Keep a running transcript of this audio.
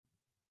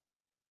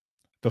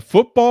The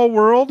football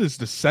world is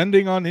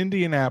descending on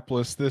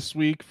Indianapolis this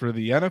week for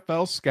the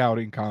NFL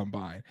Scouting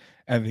Combine,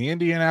 and the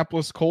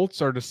Indianapolis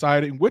Colts are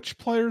deciding which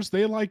players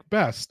they like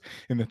best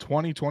in the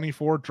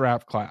 2024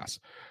 draft class.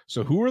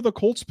 So, who are the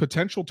Colts'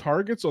 potential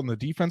targets on the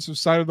defensive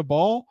side of the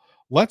ball?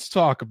 Let's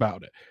talk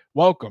about it.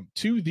 Welcome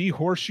to the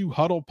Horseshoe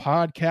Huddle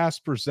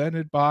podcast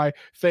presented by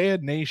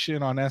Fan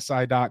Nation on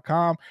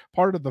SI.com,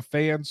 part of the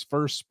Fans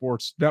First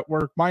Sports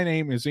Network. My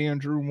name is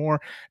Andrew Moore,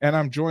 and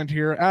I'm joined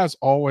here, as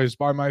always,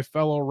 by my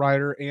fellow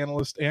writer,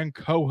 analyst, and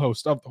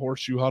co-host of the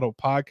Horseshoe Huddle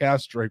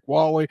podcast, Drake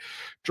Wally.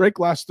 Drake,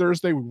 last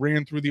Thursday, we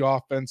ran through the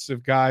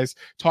offensive guys,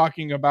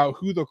 talking about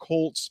who the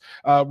Colts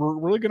were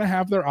really going to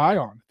have their eye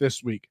on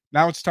this week.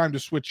 Now it's time to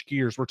switch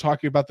gears. We're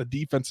talking about the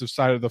defensive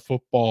side of the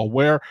football,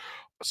 where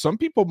some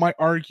people might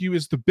argue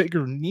is the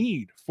bigger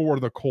need for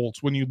the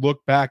Colts when you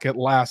look back at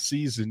last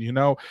season. You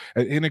know,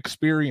 an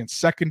inexperienced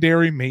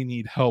secondary may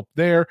need help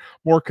there,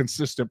 more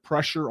consistent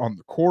pressure on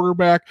the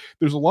quarterback.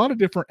 There's a lot of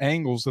different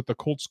angles that the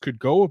Colts could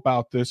go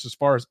about this as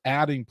far as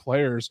adding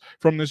players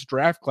from this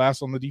draft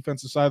class on the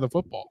defensive side of the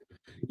football.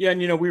 Yeah,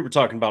 and we were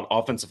talking about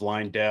offensive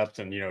line depth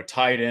and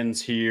tight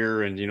ends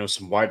here and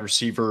some wide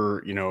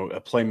receiver,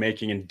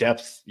 playmaking and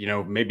depth,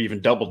 maybe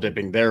even double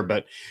dipping there.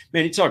 But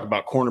man, you talk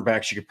about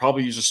cornerbacks, you could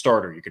probably use a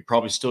starter. You could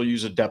probably still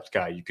use a depth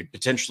guy. You could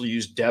potentially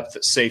use depth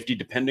at safety,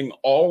 depending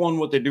all on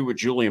what they do with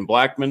Julian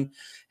Blackmon.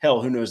 Hell,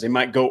 who knows? They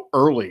might go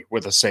early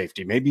with a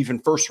safety, maybe even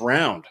first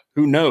round.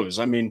 Who knows?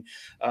 I mean,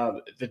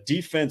 the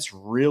defense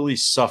really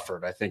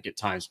suffered, I think, at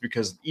times,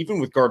 because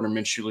even with Gardner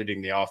Minshew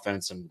leading the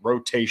offense and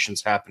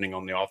rotations happening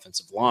on the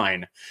offensive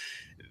line,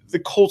 the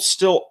Colts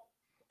still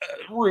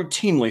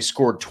routinely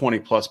scored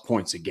 20-plus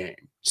points a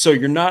game. So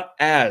you're not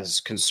as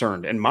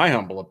concerned, in my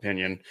humble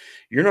opinion,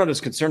 you're not as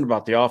concerned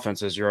about the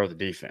offense as you are the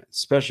defense,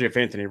 especially if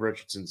Anthony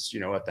Richardson's,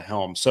 at the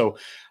helm. So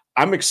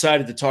I'm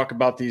excited to talk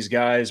about these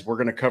guys. We're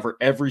going to cover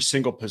every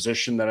single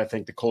position that I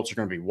think the Colts are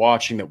going to be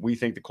watching, that we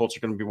think the Colts are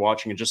going to be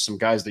watching, and just some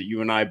guys that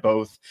you and I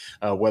both,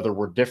 whether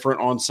we're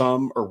different on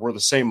some or we're the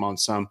same on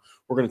some,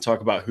 we're going to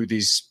talk about who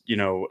these,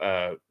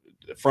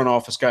 front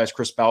office guys,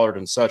 Chris Ballard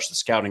and such, the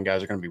scouting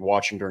guys are going to be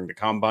watching during the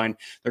combine.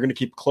 They're going to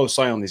keep a close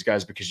eye on these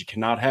guys because you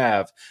cannot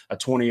have a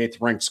 28th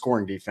ranked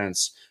scoring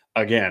defense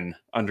again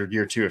under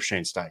year two of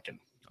Shane Steichen.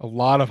 A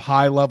lot of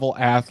high-level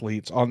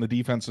athletes on the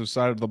defensive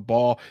side of the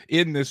ball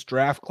in this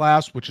draft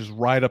class, which is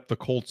right up the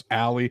Colts'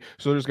 alley.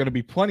 So there's going to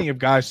be plenty of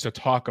guys to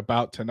talk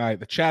about tonight.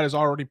 The chat is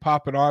already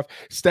popping off.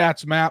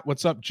 Stats Matt,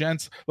 what's up,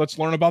 gents? Let's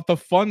learn about the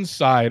fun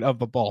side of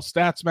the ball.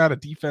 Stats Matt, a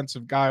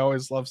defensive guy,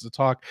 always loves to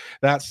talk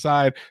that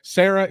side.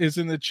 Sarah is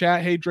in the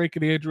chat. Hey, Drake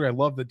and Andrew, I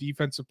love the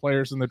defensive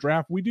players in the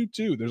draft. We do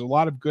too. There's a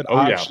lot of good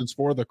options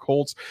for the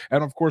Colts.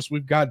 And of course,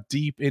 we've got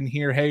Deep in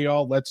here. Hey,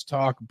 y'all, let's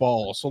talk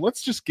ball. So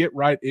let's just get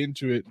right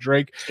into it,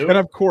 Drake. And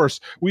of course,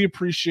 we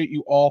appreciate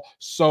you all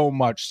so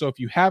much. So if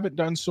you haven't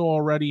done so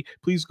already,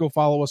 please go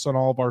follow us on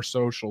all of our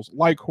socials,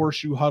 like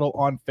Horseshoe Huddle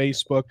on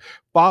Facebook,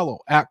 follow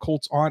at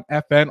Colts on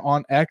FN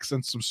on X,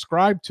 and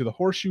subscribe to the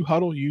Horseshoe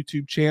Huddle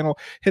YouTube channel.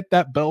 Hit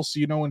that bell so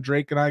you know when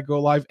Drake and I go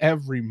live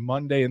every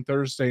Monday and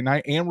Thursday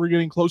night. And we're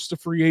getting close to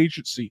free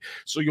agency,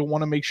 so you'll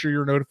want to make sure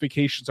your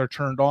notifications are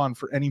turned on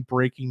for any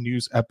breaking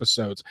news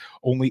episodes.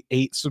 Only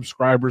 8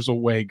 subscribers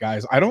away,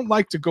 guys. I don't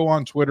like to go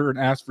on Twitter and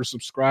ask for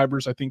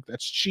subscribers. I think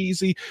that's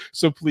cheesy.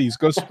 So please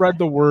go spread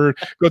the word.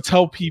 Go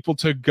tell people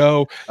to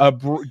go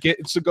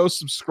go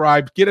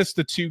subscribe. Get us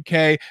to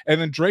 2K, and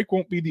then Drake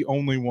won't be the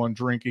only one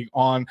drinking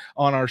on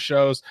our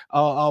shows.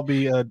 I'll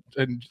be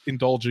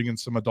indulging in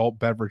some adult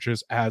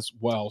beverages as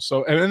well.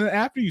 So, and then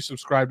after you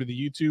subscribe to the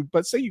YouTube,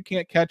 but say you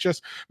can't catch us,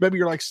 maybe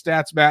you're like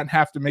Stats Matt and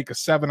have to make a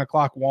 7:00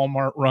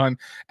 Walmart run.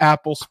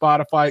 Apple,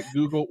 Spotify,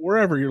 Google,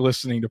 wherever you're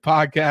listening to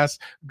podcasts,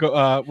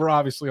 go. We're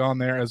obviously on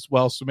there as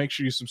well. So make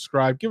sure you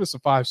subscribe. Give us a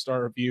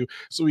 5-star review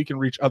so we can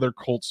reach other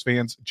Colts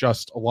fans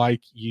just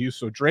like you.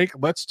 So Drake,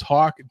 let's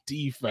talk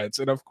defense.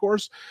 And of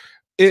course,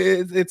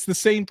 it's the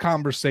same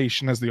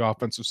conversation as the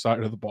offensive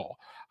side of the ball.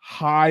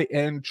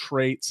 High-end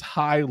traits,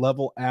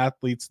 high-level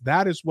athletes.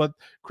 That is what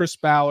Chris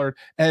Ballard,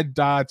 Ed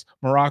Dodds,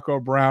 Morocco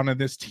Brown, and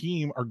this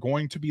team are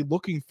going to be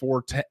looking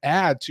for to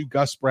add to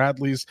Gus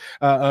Bradley's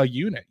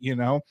unit. You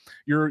know,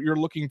 you're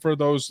looking for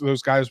those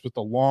guys with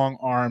the long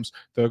arms,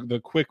 the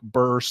quick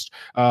burst.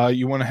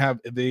 You want to have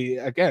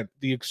the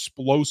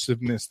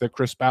explosiveness that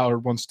Chris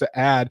Ballard wants to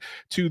add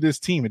to this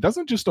team. It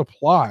doesn't just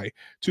apply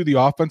to the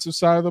offensive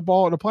side of the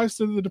ball; it applies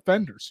to the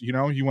defenders. You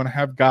know, you want to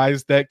have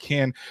guys that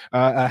can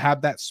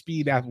have that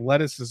speed,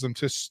 athleticism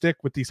to stick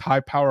with these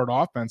high-powered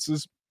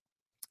offenses.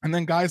 And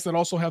then guys that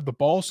also have the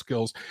ball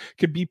skills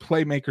can be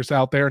playmakers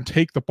out there and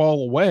take the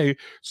ball away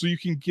so you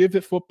can give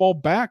it football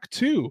back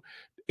to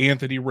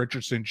Anthony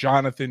Richardson,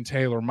 Jonathan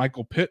Taylor,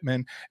 Michael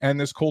Pittman, and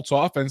this Colts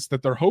offense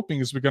that they're hoping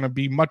is going to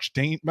be much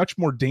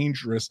more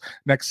dangerous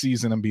next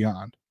season and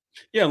beyond.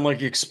 Yeah, and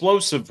like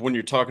explosive when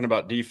you're talking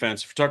about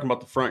defense, if you're talking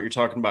about the front, you're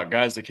talking about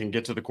guys that can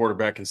get to the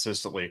quarterback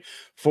consistently,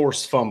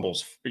 force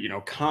fumbles,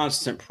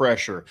 constant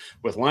pressure.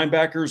 With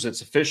linebackers,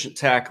 it's efficient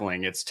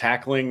tackling. It's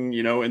tackling,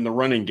 in the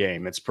running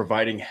game. It's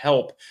providing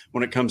help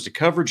when it comes to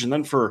coverage. And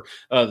then for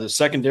the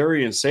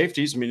secondary and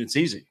safeties, I mean, it's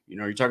easy.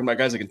 You're talking about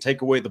guys that can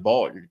take away the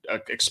ball.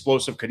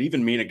 Explosive could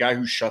even mean a guy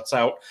who shuts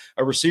out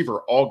a receiver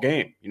all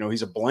game.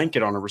 He's a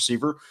blanket on a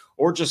receiver,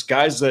 or just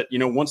guys that,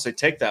 once they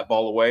take that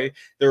ball away,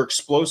 they're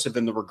explosive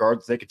in the regard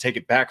that they could take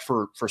it back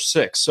for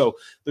six. So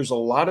there's a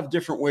lot of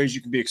different ways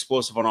you can be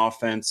explosive on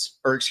offense,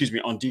 or excuse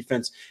me, on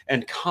defense,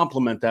 and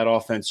complement that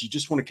offense. You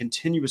just want to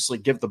continuously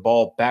give the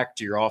ball back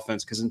to your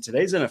offense, because in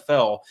today's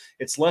NFL,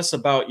 it's less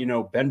about,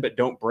 bend but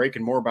don't break,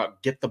 and more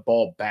about get the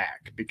ball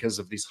back because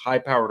of these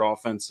high-powered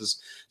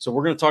offenses. So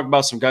we're going to talk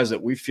about some guys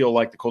that we feel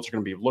like the Colts are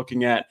going to be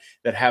looking at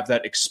that have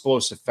that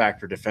explosive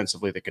factor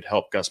defensively that could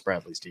help Gus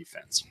Bradley's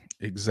defense.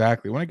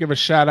 Exactly. I want to give a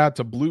shout out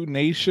to Blue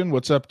Nation.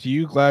 What's up to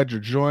you? Glad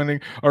you're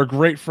joining. Our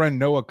great friend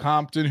Noah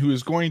Compton, who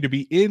is going to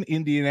be in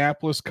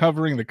Indianapolis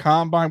covering the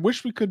combine.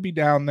 Wish we could be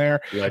down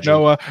there, Legend.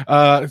 Noah,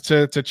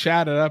 to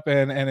chat it up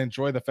and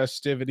enjoy the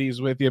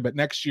festivities with you. But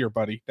next year,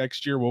 buddy,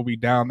 next year we'll be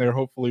down there.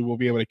 Hopefully, we'll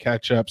be able to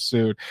catch up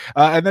soon.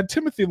 And then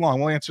Timothy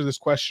Long, we'll answer this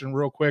question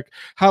real quick.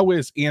 How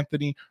is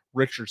Anthony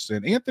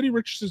Richardson? Anthony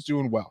Richardson's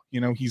doing well.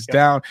 He's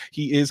down.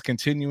 He is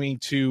continuing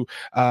to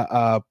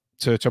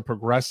to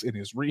progress in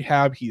his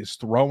rehab. He is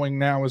throwing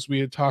now, as we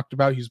had talked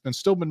about. He's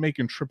still been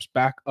making trips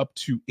back up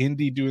to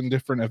Indy, doing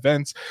different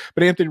events.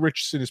 But Anthony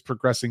Richardson is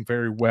progressing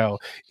very well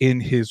in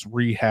his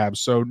rehab,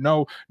 so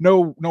no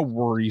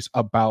worries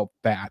about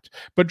that.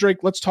 But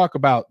Drake, let's talk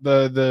about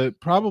the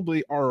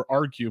probably, or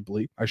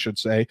arguably, I should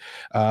say,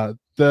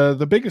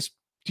 the biggest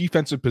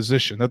defensive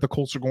position that the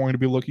Colts are going to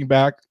be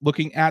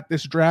looking at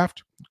this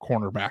draft: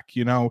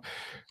 cornerback.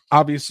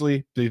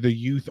 Obviously the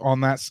youth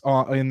on that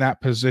in that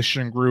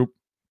position group.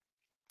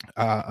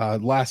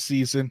 Last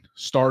season,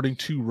 starting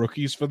two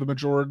rookies for the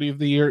majority of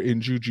the year in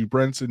Juju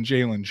Brents and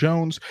Jalen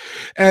Jones,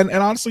 and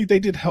honestly, they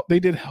did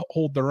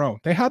hold their own.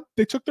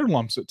 They took their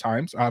lumps at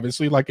times,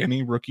 obviously, like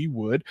any rookie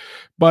would,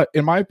 but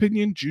in my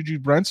opinion, Juju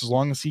Brents, as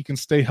long as he can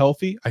stay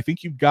healthy, I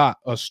think you've got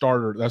a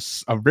starter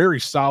that's a very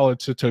solid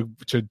to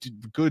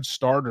good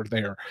starter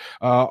there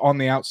on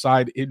the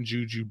outside in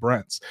Juju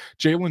Brents.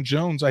 Jalen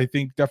Jones, I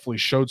think, definitely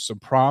showed some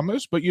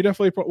promise, but you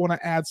definitely want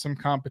to add some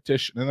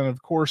competition, and then of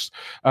course,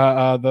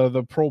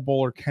 the Pro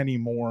Bowler Kenny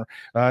Moore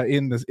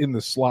in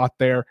the slot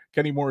there.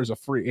 Kenny Moore is a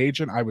free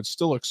agent. I would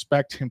still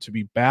expect him to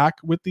be back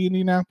with the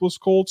Indianapolis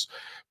Colts,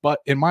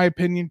 but in my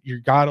opinion, you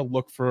got to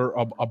look for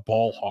a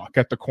ball hawk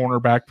at the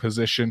cornerback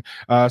position,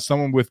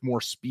 someone with more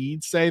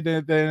speed, say,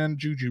 than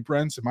Juju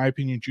Brents. In my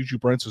opinion, Juju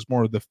Brents is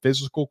more of the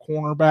physical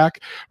cornerback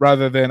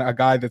rather than a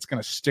guy that's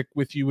going to stick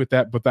with you with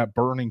that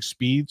burning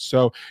speed.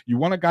 So you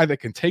want a guy that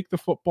can take the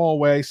football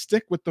away,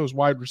 stick with those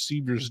wide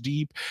receivers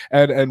deep,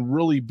 and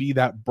really be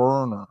that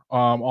burner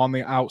on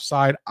the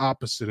outside,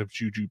 opposite of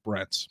Juju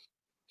Brents.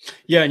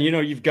 Yeah, and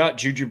you've got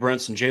Juju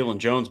Brents and Jalen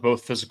Jones,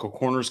 both physical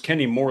corners.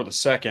 Kenny Moore, the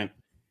second,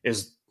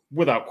 is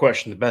without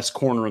question the best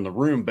corner in the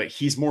room, but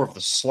he's more of the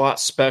slot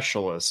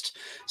specialist.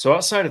 So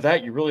outside of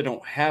that, you really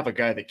don't have a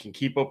guy that can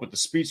keep up with the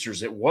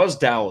speedsters. It was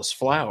Dallas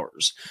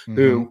Flowers,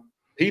 who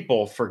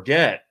people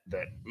forget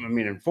that, I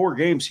mean, in 4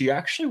 games, he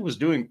actually was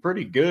doing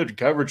pretty good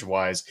coverage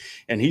wise,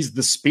 and he's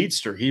the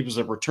speedster. He was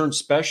a return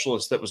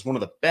specialist that was one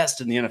of the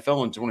best in the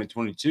NFL in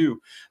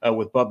 2022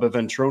 with Bubba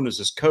Ventrone as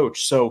his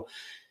coach. So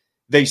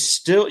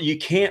you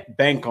can't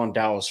bank on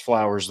Dallas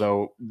Flowers,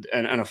 though,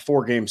 and a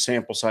 4-game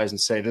sample size and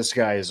say this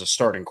guy is a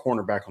starting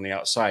cornerback on the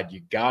outside.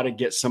 You got to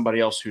get somebody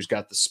else who's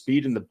got the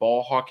speed and the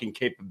ball hawking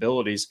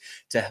capabilities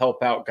to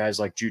help out guys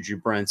like Juju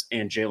Brents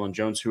and Jalen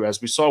Jones, who,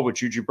 as we saw with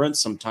Juju Brents,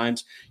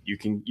 sometimes you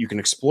can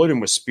exploit him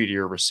with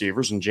speedier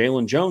receivers. And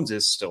Jalen Jones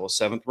is still a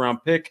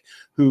 7th-round pick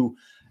who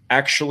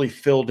actually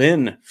filled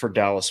in for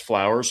Dallas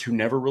Flowers, who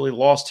never really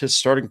lost his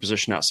starting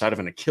position outside of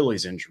an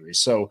Achilles injury.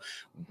 So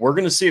we're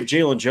going to see if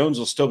Jalen Jones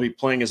will still be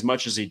playing as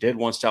much as he did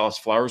once Dallas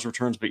Flowers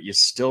returns, but you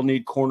still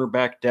need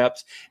cornerback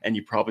depth, and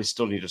you probably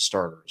still need a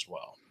starter as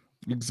well.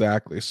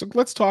 Exactly. So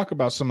let's talk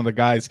about some of the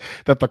guys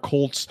that the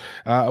Colts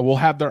will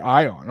have their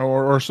eye on,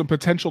 or some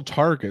potential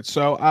targets.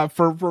 So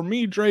for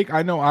me, Drake,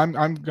 I know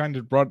I'm kind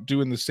of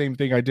doing the same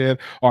thing I did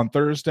on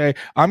Thursday.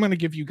 I'm going to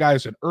give you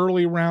guys an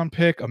early round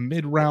pick, a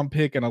mid round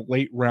pick, and a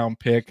late round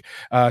pick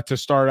to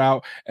start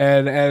out,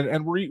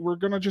 and we're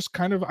going to just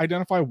kind of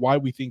identify why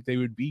we think they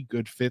would be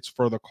good fits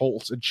for the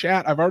Colts. And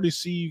chat, I've already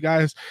seen you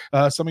guys,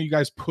 some of you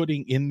guys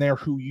putting in there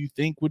who you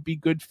think would be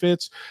good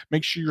fits.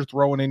 Make sure you're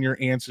throwing in your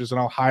answers, and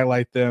I'll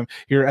highlight them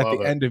here at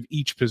the end of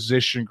each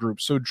position group.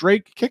 So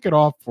Drake, kick it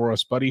off for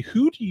us, buddy.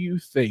 Who do you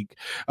think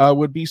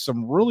would be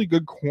some really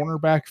good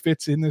cornerback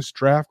fits in this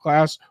draft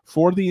class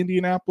for the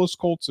Indianapolis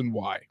Colts, and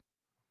why?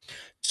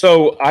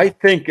 So I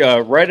think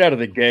right out of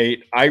the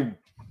gate, I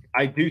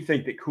do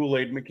think that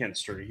Kool-Aid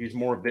McKinstry, he's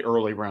more of the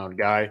early round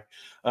guy.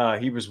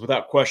 He was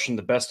without question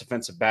the best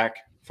defensive back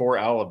for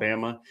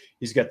Alabama.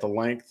 He's got the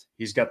length.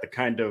 He's got the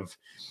kind of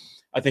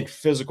I think,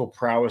 physical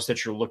prowess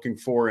that you're looking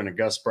for in a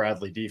Gus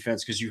Bradley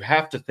defense, because you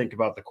have to think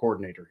about the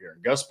coordinator here.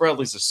 Gus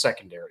Bradley's a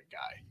secondary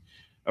guy.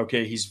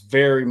 Okay, he's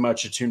very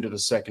much attuned to the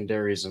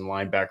secondaries and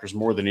linebackers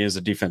more than he is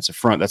the defensive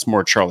front. That's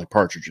more Charlie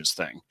Partridge's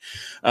thing.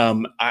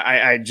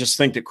 I just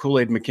think that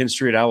Kool-Aid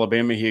McKinstry at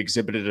Alabama, he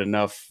exhibited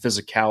enough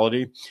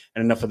physicality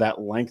and enough of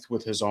that length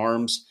with his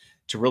arms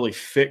to really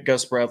fit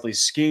Gus Bradley's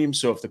scheme.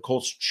 So if the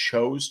Colts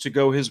chose to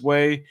go his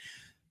way,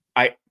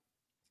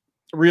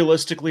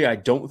 realistically, I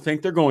don't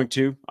think they're going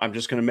to. I'm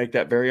just going to make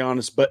that very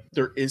honest, but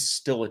there is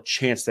still a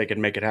chance they can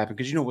make it happen,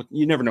 because you know what?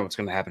 You never know what's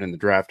going to happen in the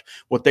draft.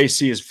 What they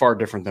see is far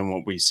different than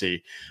what we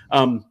see.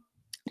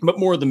 But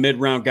more of the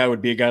mid-round guy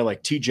would be a guy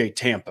like TJ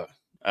Tampa.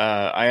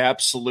 I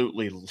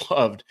absolutely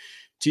loved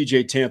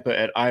TJ Tampa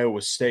at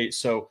Iowa State.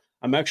 So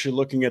I'm actually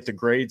looking at the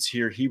grades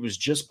here. He was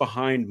just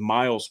behind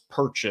Miles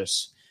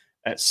Purchase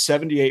at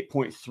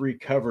 78.3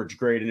 coverage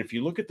grade. And if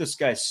you look at this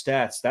guy's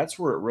stats, that's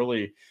where it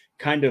really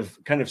kind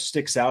of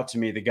sticks out to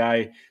me. The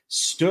guy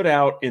stood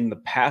out in the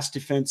pass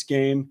defense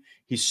game.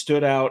 He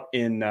stood out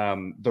in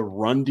the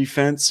run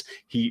defense.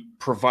 He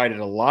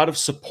provided a lot of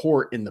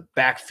support in the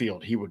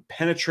backfield. He would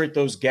penetrate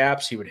those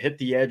gaps. He would hit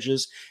the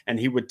edges, and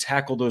he would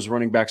tackle those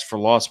running backs for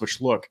loss, which,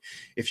 look,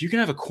 if you can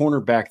have a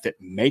cornerback that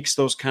makes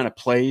those kind of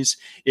plays,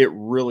 it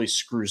really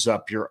screws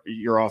up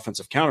your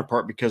offensive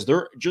counterpart, because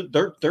they're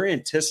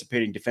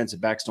anticipating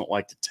defensive backs don't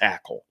like to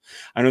tackle.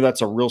 I know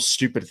that's a real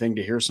stupid thing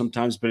to hear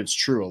sometimes, but it's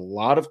true. A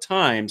lot of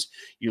times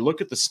you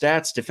look at the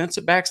stats,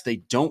 defensive backs, they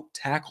don't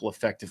tackle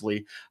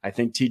effectively. I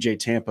think TJ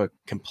Tampa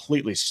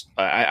completely,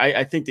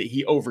 I think that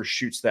he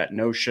overshoots that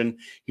notion.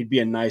 He'd be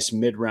a nice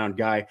mid-round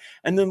guy.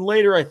 And then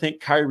later, I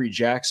think Kyrie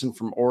Jackson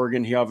from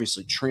Oregon, he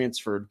obviously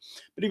transferred,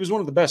 but he was one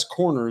of the best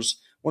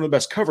corners, one of the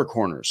best cover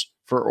corners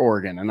for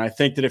Oregon. And I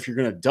think that if you're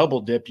going to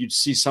double dip, you'd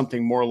see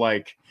something more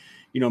like,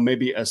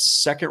 maybe a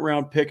second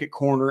round pick at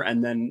corner,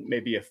 and then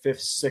maybe a fifth,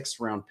 sixth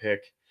round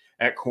pick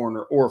at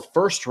corner, or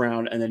first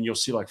round, and then you'll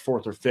see like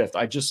fourth or fifth.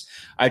 I just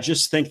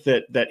think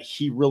that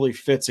he really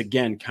fits,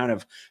 again, kind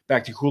of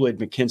back to Kool-Aid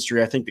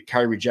McKinstry. I think that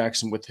Kyrie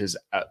Jackson, with his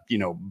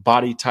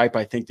body type,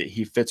 I think that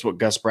he fits what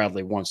Gus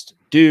Bradley wants to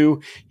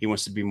do. He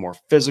wants to be more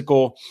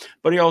physical,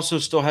 but he also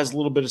still has a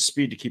little bit of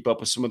speed to keep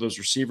up with some of those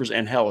receivers.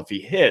 And hell, if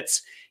he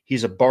hits,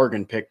 he's a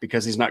bargain pick,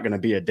 because he's not going to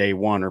be a day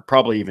one or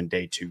probably even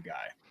day two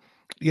guy.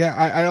 Yeah,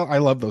 I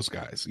love those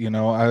guys,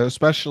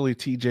 especially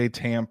TJ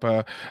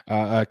Tampa,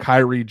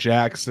 Kyrie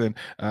Jackson.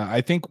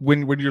 I think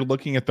when you're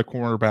looking at the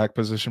cornerback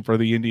position for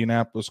the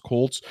Indianapolis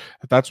Colts,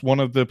 that's one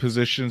of the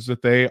positions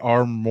that they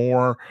are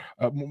more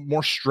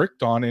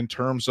strict on, in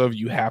terms of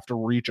you have to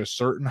reach a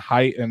certain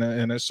height and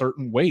a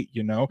certain weight.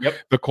 Yep.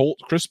 The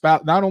Colts,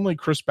 not only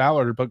Chris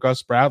Ballard but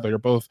Gus Bradley are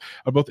both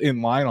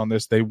in line on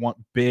this. They want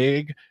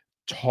big,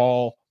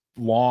 tall,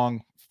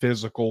 long,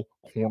 physical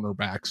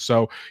cornerbacks.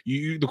 So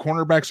the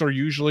cornerbacks are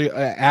usually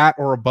at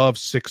or above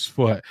 6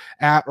 foot,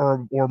 at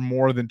or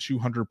more than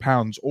 200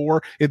 pounds.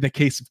 Or in the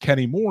case of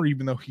Kenny Moore,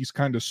 even though he's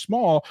kind of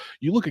small,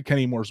 you look at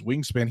Kenny Moore's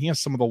wingspan, he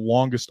has some of the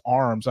longest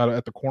arms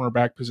at the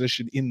cornerback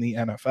position in the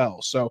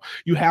NFL. So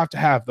you have to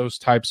have those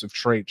types of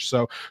traits.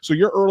 So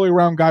your early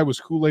round guy was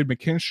Kool-Aid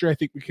McKinstry. I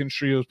think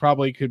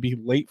McKinstry could be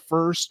late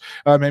first,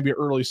 maybe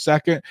early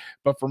second.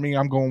 But for me,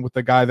 I'm going with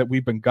the guy that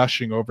we've been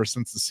gushing over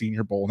since the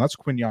Senior Bowl, and that's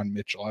Quinyon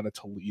Mitchell out of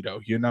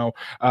Toledo.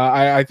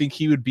 I think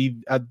he would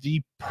be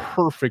the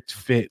perfect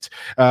fit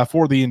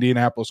for the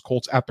Indianapolis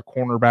Colts at the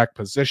cornerback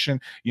position.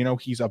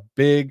 He's a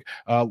big,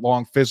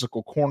 long,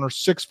 physical corner,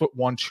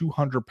 6'1",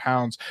 200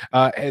 pounds,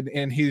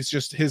 and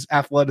his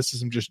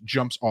athleticism just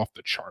jumps off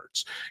the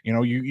charts.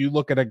 You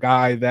look at a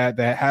guy that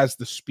has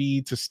the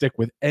speed to stick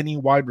with any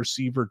wide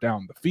receiver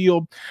down the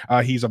field.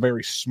 He's a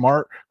very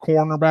smart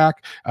cornerback,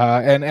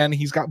 and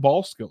he's got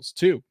ball skills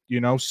too.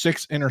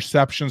 6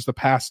 interceptions the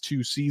past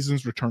 2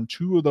 seasons, returned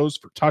 2 of those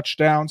for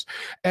touchdowns.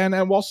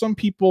 And while some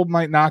people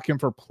might knock him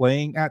for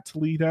playing at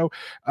Toledo,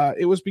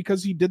 it was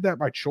because he did that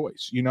by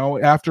choice.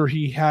 After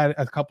he had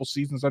a couple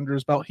seasons under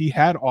his belt, he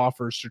had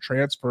offers to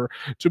transfer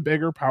to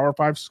bigger Power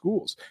 5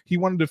 schools. He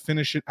wanted to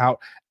finish it out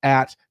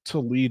at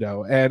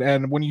Toledo.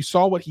 And when you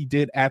saw what he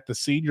did at the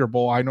Senior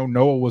Bowl, I know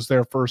Noah was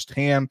there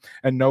firsthand,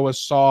 and Noah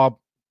saw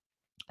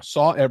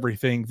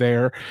everything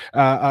there.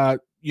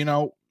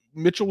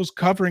 Mitchell was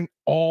covering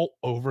all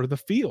over the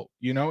field,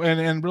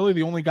 and really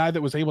the only guy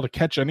that was able to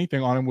catch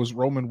anything on him was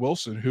Roman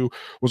Wilson, who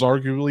was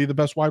arguably the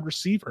best wide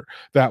receiver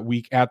that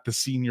week at the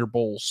Senior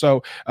Bowl.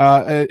 So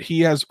he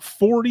has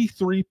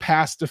 43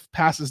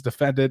 passes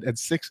defended and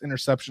 6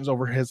 interceptions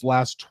over his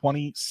last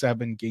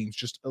 27 games.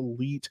 Just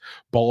elite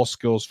ball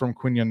skills from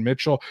Quinyon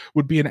Mitchell.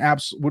 Would be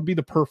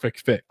the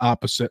perfect fit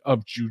opposite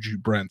of Juju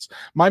Brents.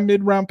 My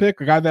mid-round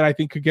pick, a guy that I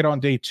think could get on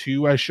day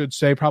 2, I should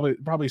say,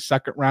 probably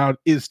second round,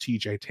 is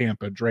TJ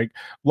Tampa. Drake,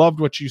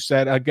 loved what you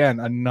said. Again,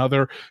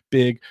 another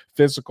big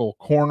physical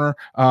corner,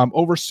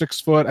 over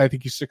 6 foot. I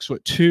think he's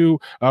 6'2",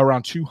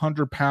 around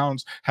 200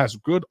 pounds, has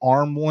good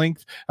arm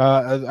length.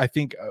 I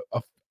think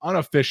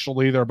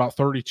Unofficially, they're about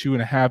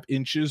 32.5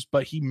 inches,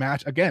 but he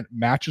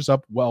matches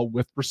up well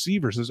with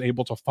receivers, is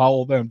able to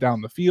follow them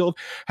down the field,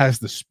 has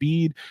the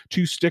speed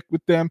to stick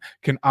with them,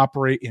 can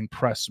operate in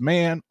press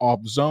man,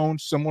 off zone,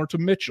 similar to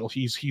Mitchell.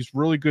 He's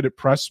really good at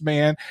press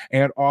man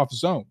and off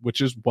zone,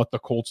 which is what the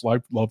Colts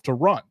love to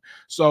run.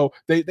 So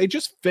they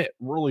just fit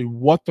really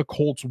what the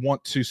Colts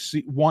want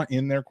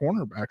in their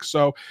cornerback.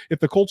 So if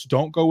the Colts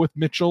don't go with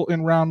Mitchell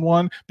in round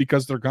one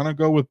because they're gonna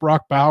go with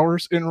Brock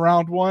Bowers in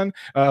round one,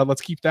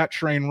 let's keep that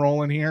train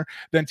rolling here.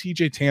 Then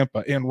TJ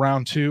Tampa in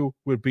round two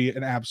would be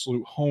an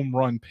absolute home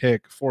run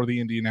pick for the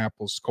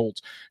Indianapolis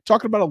Colts.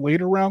 Talking about a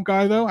later round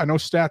guy, though, I know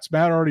Stats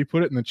Matt already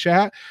put it in the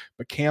chat,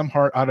 but Cam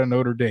Hart out of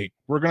Notre Dame.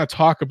 We're going to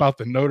talk about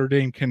the Notre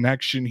Dame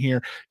connection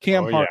here.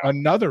 Cam Hart,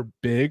 another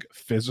big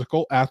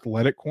physical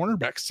athletic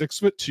cornerback,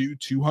 6'2",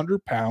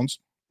 200 pounds.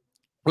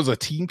 Was a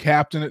team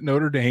captain at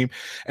Notre Dame,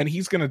 and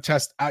he's going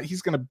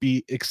to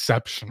be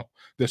exceptional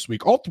this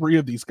week. All three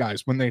of these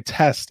guys, when they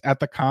test at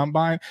the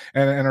combine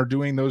and are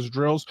doing those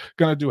drills,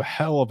 going to do a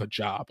hell of a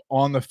job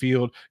on the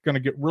field, going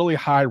to get really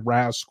high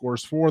RAS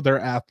scores for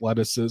their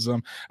athleticism.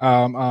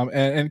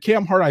 And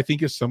Cam Hart, I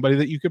think, is somebody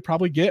that you could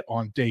probably get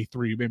on day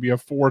three, maybe a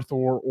fourth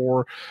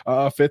or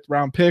a fifth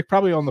round pick,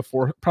 probably on the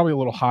fourth, probably a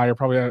little higher,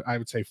 probably I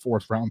would say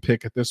fourth round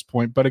pick at this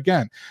point. But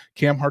again,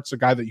 Cam Hart's a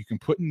guy that you can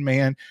put in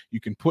man, you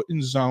can put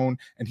in zone,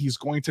 and he's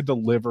going to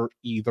deliver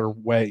either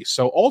way.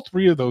 So all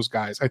three of those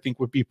guys, I think,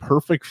 would be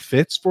perfect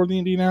fits for the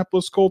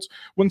Indianapolis Colts.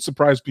 Wouldn't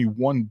surprise me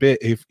one bit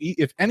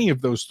if any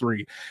of those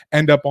three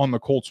end up on the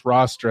Colts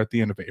roster at the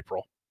end of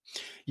April.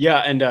 Yeah,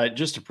 and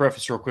just to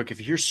preface real quick, if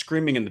you hear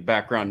screaming in the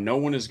background, no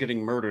one is getting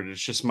murdered.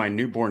 It's just my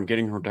newborn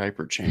getting her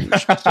diaper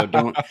changed. So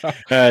don't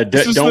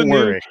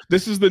worry.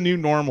 This is the new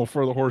normal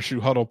for the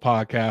Horseshoe Huddle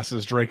podcast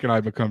as Drake and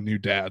I become new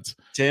dads.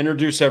 To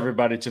introduce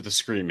everybody to the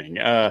screaming.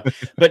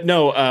 But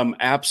no,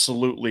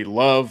 absolutely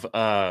love.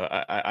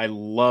 I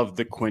love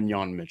the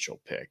Quinyon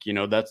Mitchell pick. You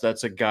know,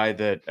 that's a guy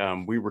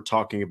that we were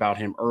talking about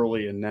him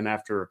early, and then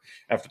after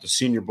the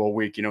Senior Bowl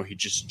week, you know, he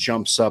just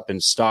jumps up in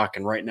stock,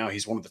 and right now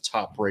he's one of the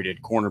top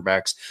rated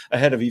cornerbacks,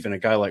 ahead of even a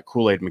guy like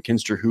Kool-Aid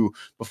McKinster, who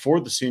before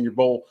the Senior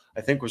Bowl,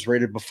 I think, was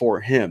rated before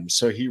him.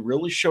 So he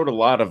really showed a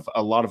lot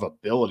of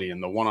ability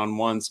in the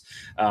one-on-ones.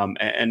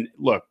 And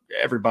look,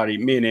 everybody,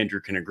 me and Andrew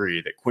can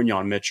agree that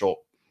Quinyon Mitchell,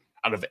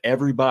 out of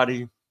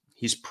everybody,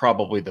 he's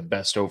probably the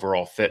best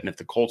overall fit. And if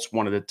the Colts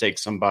wanted to take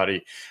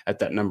somebody at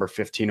that number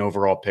 15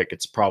 overall pick,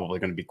 it's probably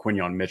going to be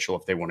Quinyon Mitchell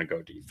if they want to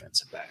go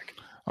defensive back.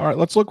 All right,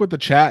 let's look what the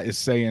chat is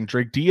saying.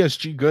 Drake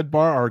DSG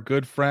Goodbar, our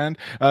good friend,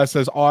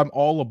 says, I'm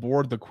all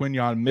aboard the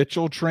Quinyon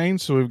Mitchell train.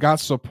 So we've got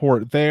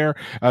support there.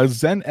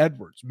 Zen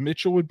Edwards,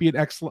 Mitchell would be an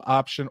excellent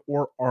option,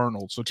 or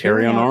Arnold. So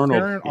Terrion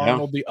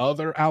Arnold, the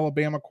other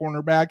Alabama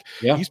cornerback,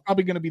 he's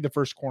probably going to be the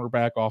first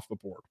cornerback off the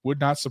board. Would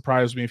not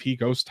surprise me if he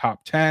goes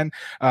top 10,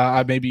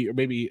 maybe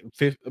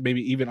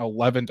even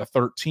 11 to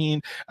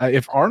 13.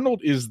 If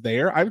Arnold is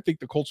there, I would think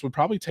the Colts would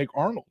probably take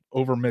Arnold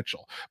over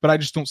Mitchell, but I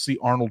just don't see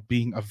Arnold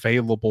being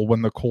available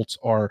when the Colts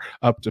are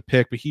up to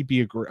pick, but he'd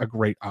be a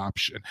great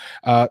option.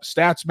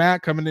 Stats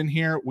Matt coming in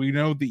here. We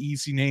know the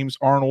easy names: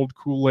 Arnold,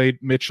 Kool-Aid,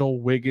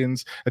 Mitchell,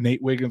 Wiggins,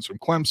 Nate Wiggins from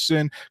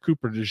Clemson,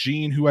 Cooper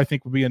DeJean, who I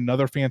think would be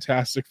another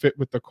fantastic fit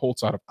with the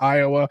Colts out of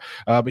Iowa.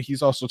 But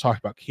he's also talked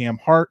about Cam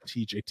Hart,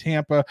 TJ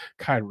Tampa,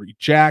 Kyrie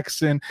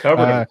Jackson.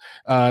 Yeah,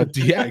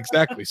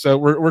 exactly. So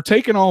we're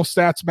taking all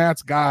Stats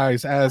Matt's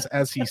guys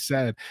as he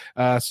said.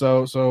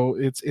 So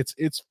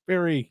it's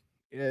very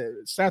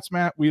Stats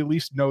Matt, we at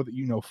least know that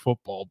you know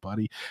football,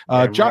 buddy.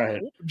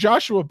 Right.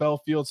 Joshua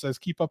Belfield says,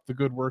 keep up the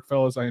good work,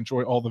 fellas. I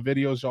enjoy all the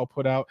videos y'all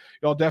put out.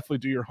 Y'all definitely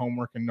do your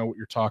homework and know what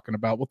you're talking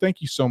about. Well,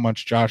 thank you so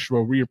much,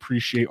 Joshua. We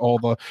appreciate all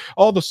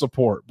the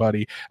support,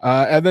 buddy.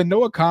 And then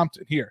Noah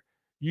Compton here.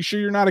 You sure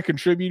you're not a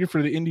contributor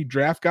for the Indy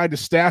Draft Guide to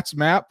Stats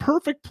Matt?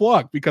 Perfect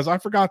plug, because I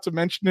forgot to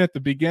mention it at the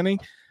beginning.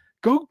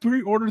 Go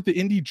pre-order the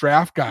Indy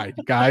Draft Guide,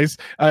 guys.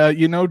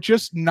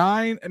 Just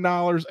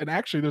 $9, and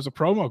actually there's a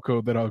promo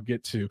code that I'll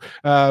get to.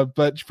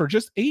 But for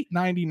just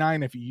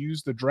 $8.99, if you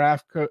use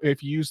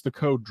the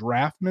code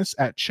DRAFTMISS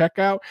at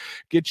checkout,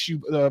 gets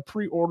you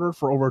pre-order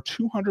for over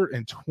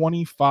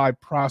 225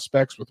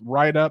 prospects with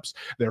write-ups.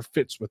 Their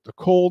fits with the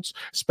Colts,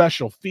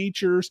 special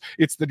features.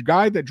 It's the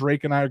guide that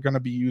Drake and I are going to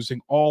be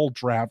using all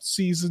draft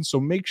season. So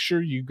make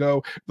sure you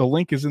go. The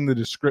link is in the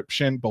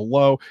description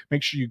below.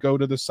 Make sure you go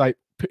to the site,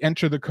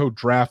 enter the code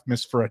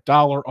DRAFTMISS for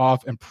 $1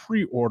 off, and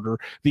pre-order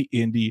the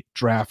Indy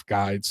Draft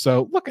Guide.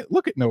 So look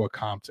at Noah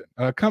Compton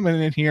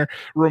coming in here,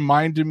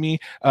 reminding me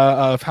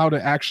of how to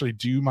actually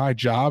do my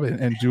job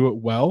and do it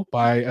well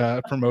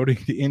by promoting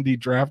the Indy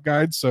Draft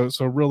Guide. So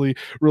really,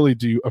 really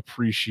do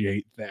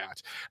appreciate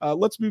that.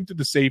 Let's move to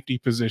the safety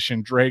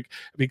position, Drake,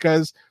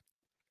 because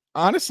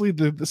honestly,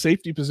 the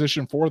safety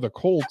position for the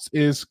Colts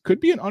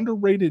could be an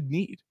underrated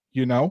need,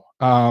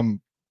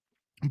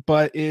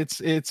 but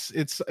it's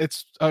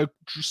a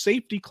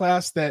safety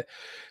class that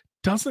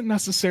doesn't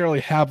necessarily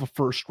have a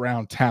first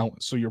round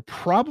talent. So you're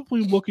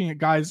probably looking at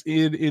guys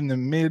in the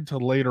mid to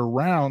later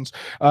rounds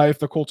if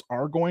the Colts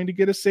are going to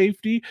get a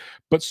safety.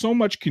 But so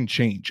much can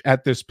change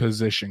at this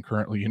position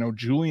currently. You know,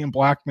 Julian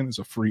Blackmon is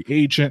a free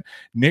agent.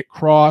 Nick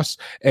Cross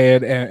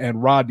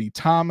and Rodney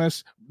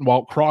Thomas,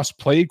 while Cross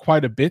played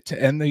quite a bit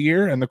to end the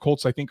year, and the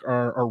Colts, I think,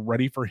 are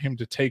ready for him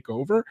to take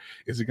over.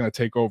 Is he going to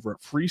take over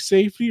at free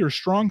safety or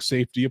strong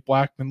safety if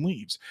Blackmon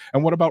leaves?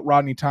 And what about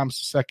Rodney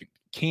Thomas II?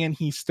 Can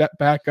he step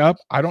back up?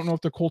 I don't know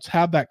if the Colts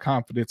have that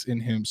confidence in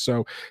him.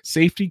 So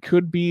safety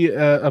could be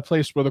a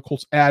place where the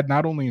Colts add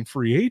not only in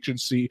free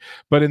agency,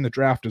 but in the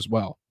draft as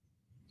well.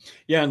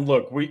 Yeah, and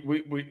look, we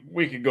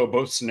could go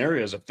both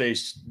scenarios. If they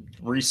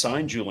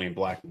re-sign Julian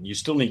Blackmon, you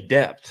still need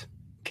depth.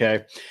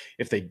 Okay,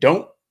 if they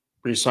don't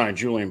re-sign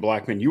Julian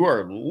Blackmon, you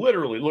are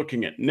literally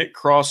looking at Nick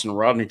Cross and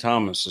Rodney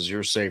Thomas as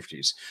your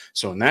safeties.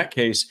 So in that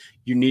case,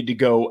 you need to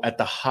go at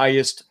the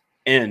highest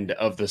end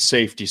of the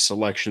safety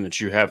selection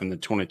that you have in the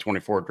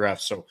 2024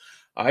 draft. So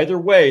either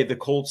way, the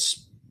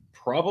Colts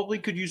probably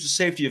could use a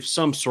safety of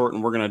some sort,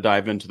 and we're going to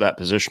dive into that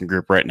position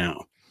group right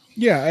now.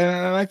 Yeah,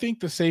 and I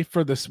think the safe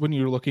for this, when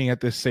you're looking at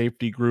this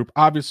safety group,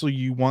 obviously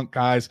you want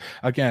guys,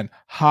 again,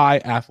 high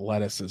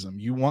athleticism.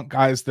 You want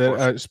guys that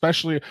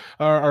especially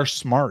are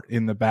smart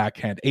in the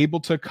backhand,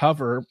 able to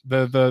cover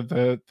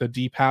the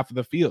deep half of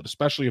the field,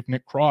 especially if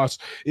Nick Cross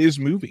is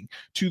moving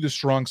to the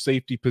strong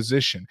safety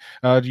position.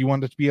 Do you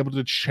want to be able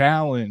to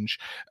challenge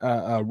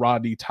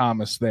Rodney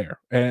Thomas there?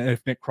 And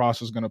if Nick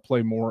Cross is going to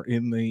play more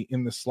in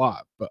the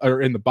slot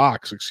or in the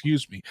box,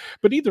 excuse me.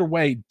 But either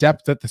way,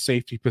 depth at the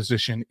safety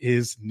position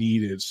is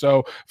needed.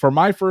 So for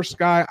my first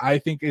guy, I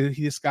think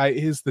this guy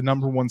is the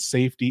number one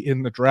safety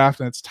in the draft,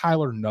 and it's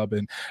Tyler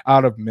Nubbin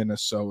out of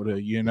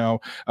Minnesota. You know,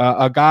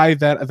 a guy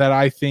that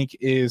I think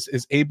is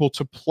able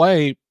to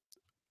play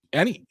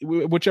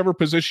whichever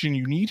position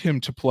you need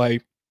him to play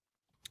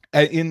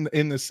in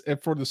this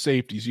for the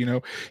safeties. You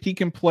know, he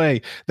can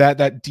play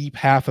that deep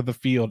half of the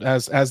field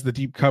as the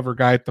deep cover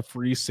guy at the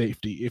free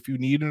safety. If you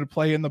need him to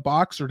play in the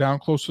box or down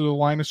close to the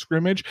line of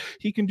scrimmage,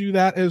 he can do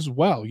that as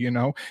well. You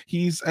know,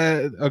 he's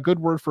a good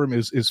word for him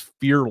is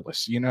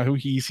fearless. You know,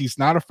 he's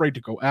not afraid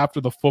to go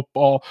after the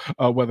football,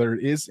 whether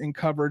it is in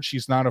coverage.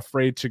 He's not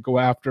afraid to go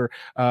after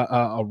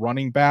a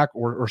running back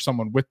or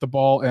someone with the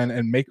ball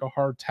and make a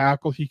hard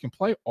tackle. He can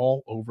play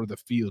all over the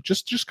field.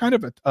 Just kind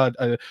of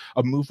a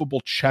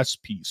movable chess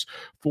piece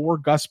for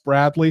Gus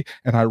Bradley,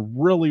 and I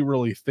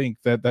really think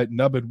that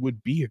Nubbin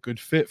would be a good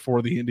fit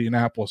for the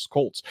Indianapolis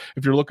Colts.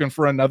 If you're looking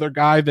for another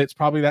guy that's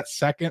probably that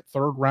second,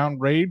 third round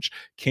range,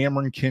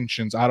 Cameron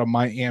Kinchens out of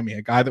Miami,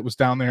 a guy that was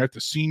down there at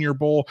the Senior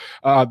Bowl.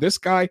 This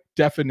guy,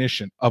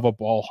 definition of a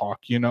ball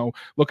hawk. You know,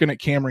 looking at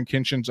Cameron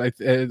Kinchens,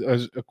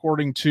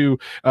 according to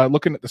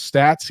looking at the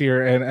stats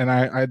here, and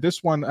I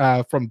this one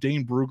from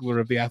Dane Brugler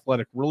of The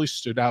Athletic really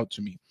stood out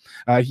to me.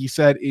 He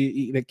said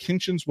that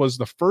Kinchens was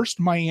the first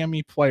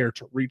Miami player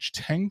to reach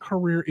 10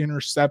 career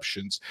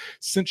interceptions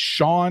since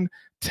Sean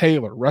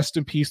Taylor. Rest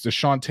in peace to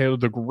Sean Taylor,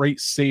 the great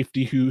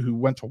safety who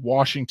went to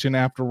Washington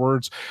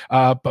afterwards.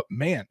 But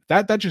man,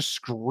 that just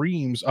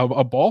screams of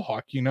a ball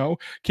hawk. You know,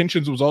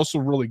 Kinchens was also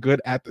really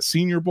good at the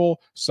Senior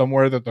Bowl,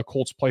 somewhere that the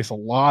Colts place a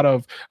lot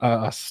of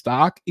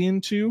stock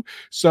into.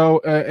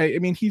 So I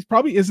mean, he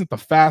probably isn't the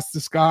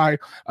fastest guy.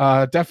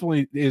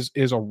 Definitely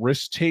is a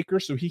risk taker,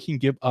 so he can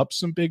give up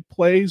some big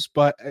plays,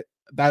 but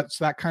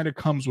that kind of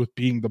comes with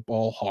being the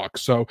ball hawk.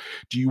 So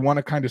do you want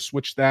to kind of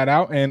switch that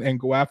out and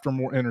go after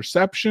more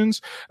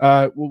interceptions?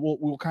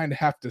 We'll kind of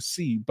have to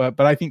see, but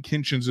I think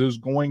Kinchens is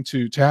going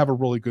to have a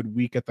really good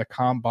week at the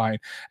combine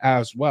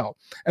as well.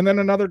 And then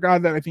another guy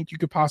that I think you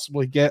could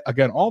possibly get,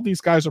 again, all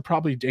these guys are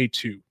probably day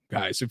two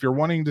guys. If you're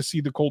wanting to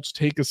see the Colts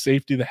take a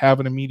safety to have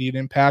an immediate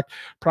impact,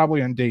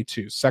 probably on day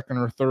two, second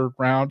or third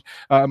round.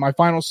 My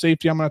final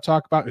safety I'm going to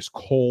talk about is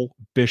Cole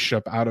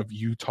Bishop out of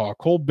Utah.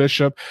 Cole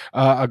Bishop,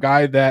 a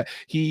guy that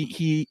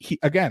he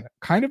again,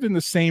 kind of in the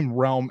same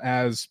realm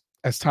as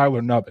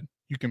Tyler Nubbin.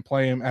 You can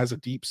play him as a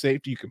deep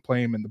safety. You can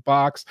play him in the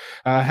box.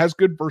 Has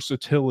good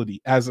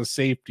versatility as a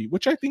safety,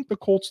 which I think the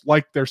Colts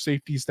like their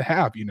safeties to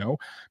have. You know,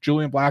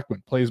 Julian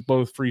Blackmon plays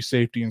both free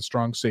safety and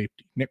strong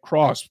safety. Nick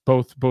Cross,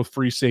 both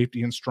free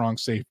safety and strong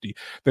safety.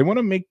 They want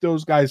to make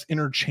those guys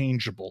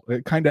interchangeable.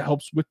 It kind of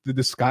helps with the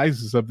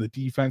disguises of the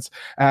defense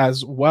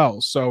as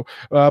well. So,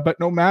 but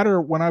no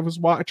matter when I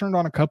turned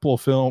on a couple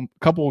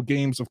of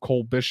games of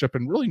Cole Bishop,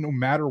 and really no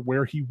matter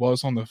where he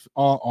was on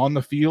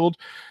the field,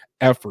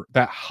 effort,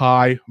 that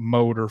high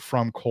motor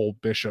from Cole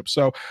Bishop.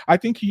 So I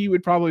think he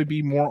would probably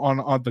be more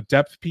on the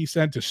depth piece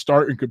end to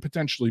start and could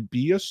potentially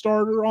be a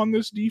starter on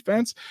this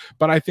defense.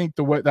 But I think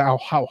the way how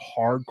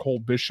hard Cole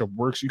Bishop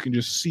works, you can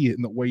just see it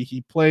in the way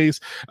he plays,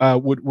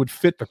 would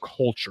fit the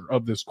culture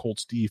of this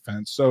Colts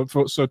defense. So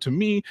to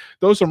me,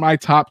 those are my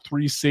top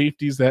three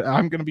safeties that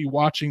I'm going to be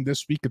watching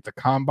this week at the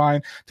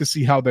combine to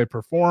see how they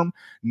perform: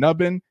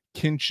 Nubbin,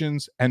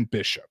 Kinchens, and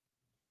Bishop.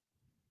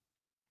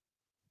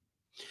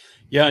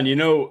 Yeah,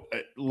 and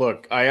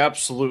look, I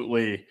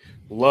absolutely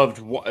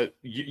loved.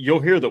 You'll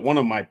hear that one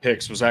of my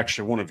picks was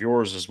actually one of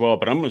yours as well,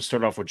 but I'm going to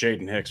start off with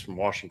Jaden Hicks from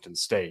Washington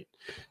State.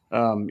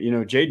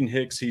 Jaden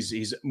Hicks,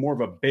 he's more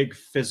of a big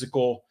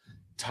physical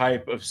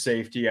type of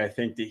safety. I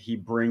think that he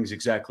brings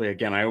exactly.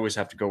 Again, I always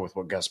have to go with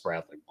what Gus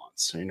Bradley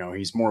wants.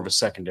 He's more of a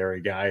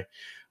secondary guy.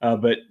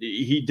 But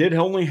he did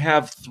only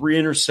have 3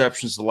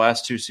 interceptions the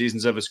last 2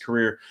 seasons of his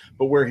career.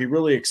 But where he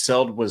really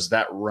excelled was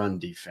that run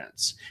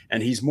defense.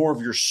 And he's more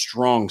of your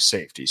strong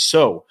safety.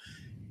 So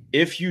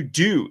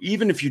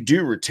even if you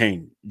do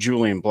retain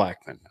Julian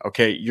Blackman,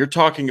 okay, you're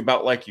talking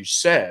about, like you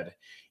said,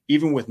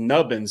 even with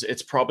Nubbins,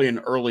 it's probably an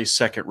early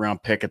second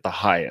round pick at the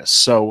highest.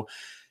 So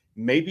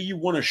maybe you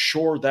want to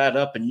shore that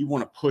up and you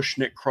want to push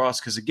Nick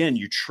Cross because, again,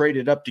 you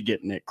traded up to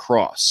get Nick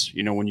Cross,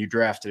 when you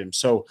drafted him.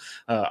 So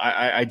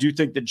I do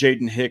think that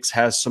Jaden Hicks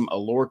has some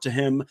allure to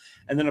him.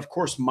 And then, of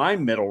course, my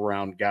middle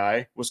round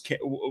guy was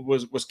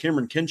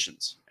Cameron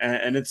Kinchins.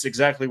 And it's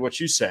exactly what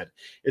you said.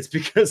 It's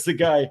because the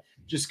guy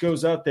just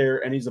goes out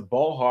there and he's a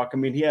ball hawk. I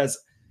mean, he has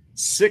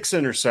 6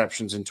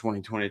 interceptions in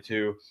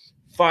 2022,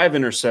 5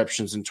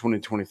 interceptions in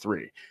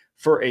 2023.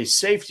 For a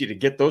safety to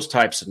get those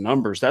types of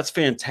numbers, that's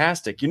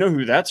fantastic. You know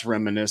who that's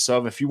reminiscent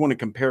of? If you want to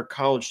compare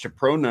college to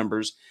pro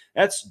numbers,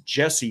 that's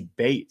Jesse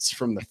Bates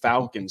from the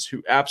Falcons,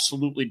 who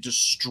absolutely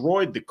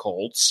destroyed the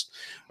Colts.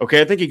 Okay,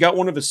 I think he got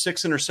one of his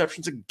 6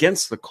 interceptions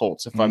against the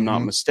Colts, if I'm not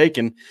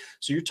mistaken.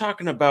 So you're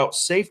talking about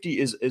safety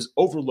is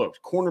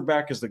overlooked.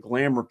 Cornerback is the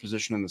glamour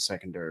position in the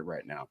secondary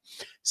right now.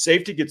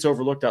 Safety gets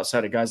overlooked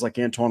outside of guys like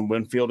Antoine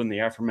Winfield and the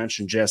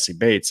aforementioned Jesse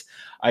Bates.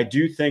 I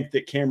do think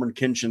that Cameron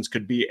Kinchins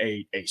could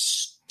be a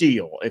steal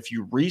if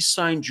you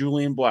re-sign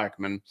Julian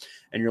Blackman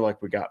and you're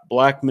like, we got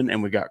Blackman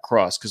and we got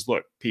Cross. Because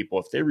look, people,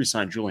 if they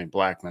re-sign Julian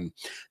Blackman,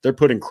 they're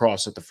putting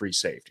Cross at the free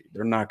safety.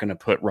 They're not going to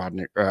put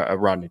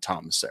Rodney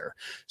Thomas there.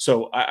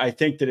 So I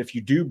think that if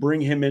you do bring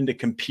him in to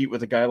compete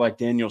with a guy like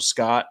Daniel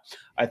Scott,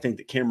 I think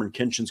that Cameron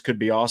Kinchins could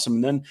be awesome.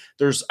 And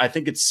then I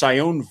think it's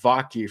Sion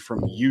Vaki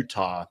from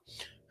Utah,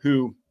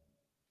 who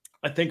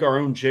I think our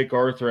own Jake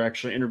Arthur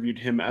actually interviewed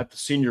him at the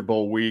Senior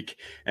Bowl week,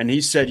 and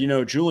he said,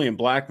 Julian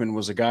Blackman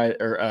was a guy,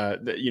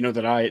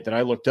 that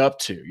I looked up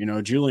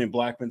to. Julian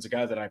Blackman's a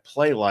guy that I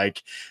play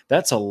like.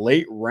 That's a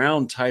late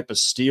round type of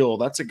steal.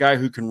 That's a guy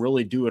who can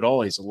really do it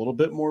all. He's a little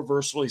bit more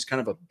versatile. He's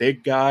kind of a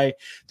big guy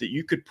that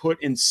you could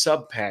put in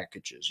sub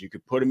packages. You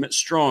could put him at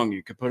strong.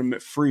 You could put him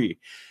at free.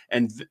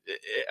 And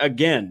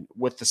again,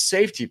 with the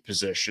safety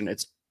position,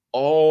 it's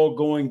all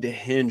going to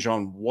hinge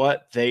on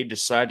what they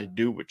decide to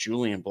do with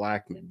Julian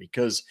Blackman,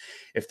 because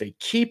if they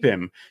keep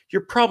him,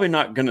 you're probably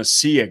not going to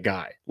see a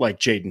guy like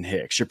Jaden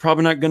Hicks. You're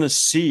probably not going to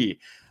see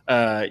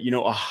a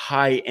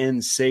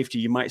high-end safety.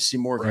 You might see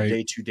more of your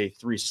day 2, day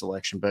 3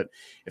 selection. But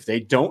if they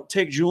don't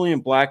take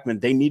Julian Blackman,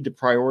 they need to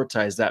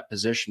prioritize that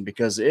position,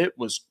 because it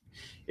was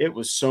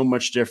so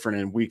much different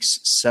in weeks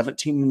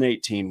 17 and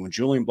 18 when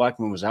Julian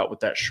Blackman was out with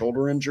that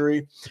shoulder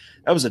injury.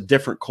 That was a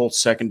different Colts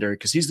secondary,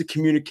 because he's the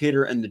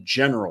communicator and the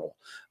general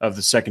of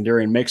the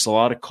secondary and makes a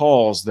lot of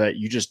calls that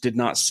you just did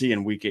not see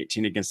in week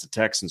 18 against the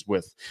Texans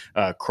with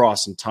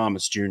Cross and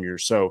Thomas Jr.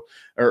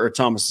 Or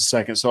Thomas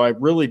II. So I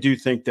really do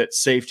think that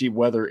safety,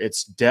 whether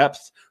it's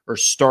depth or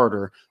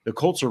starter, the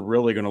Colts are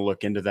really going to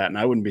look into that. And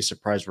I wouldn't be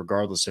surprised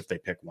regardless if they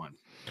pick one.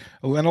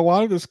 And a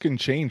lot of this can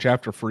change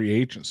after free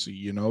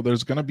agency.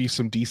 There's going to be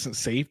some decent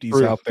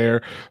safeties out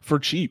there for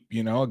cheap.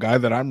 A guy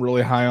that I'm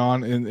really high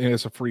on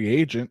as a free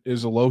agent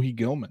is Alohi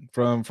Gilman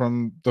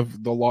from the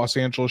Los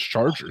Angeles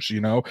Chargers.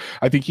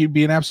 I think he'd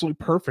be an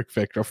absolutely perfect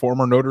fit. A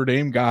former Notre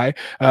Dame guy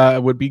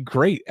would be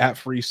great at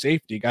free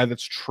safety, a guy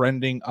that's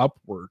trending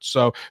upward.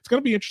 So it's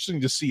going to be interesting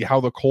to see how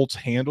the Colts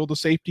handle the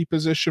safety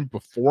position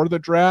before the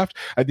draft.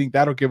 I think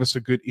that'll give us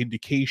a good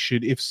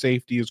indication if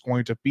safety is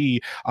going to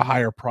be a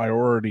higher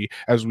priority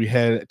as we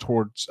head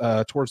towards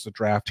the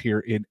draft here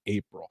in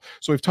April.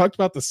 So we've talked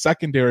about the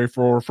secondary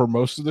for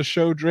most of the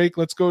show, Drake.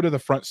 Let's go to the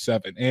front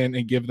 7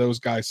 and give those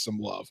guys some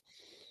love.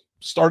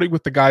 Starting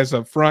with the guys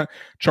up front,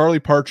 Charlie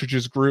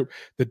Partridge's group,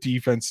 the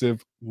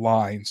defensive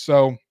line.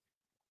 So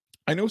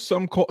I know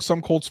some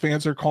Colts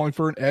fans are calling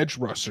for an edge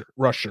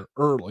rusher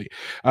early.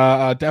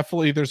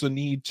 Definitely, there's a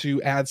need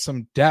to add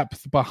some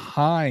depth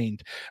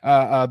behind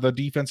the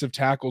defensive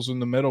tackles in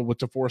the middle with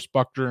DeForest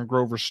Buckner and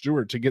Grover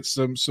Stewart to get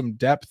some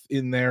depth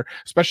in there,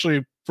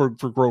 especially for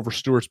Grover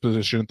Stewart's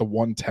position at the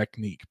one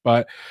technique.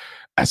 But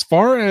as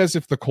far as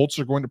if the Colts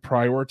are going to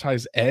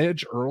prioritize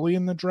edge early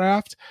in the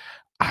draft,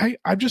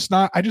 I just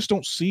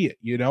don't see it.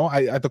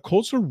 The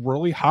Colts are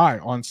really high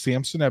on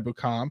Samson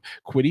Ebukam,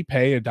 Kwity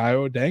Paye, and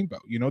Dio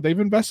Odangbo. They've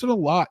invested a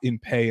lot in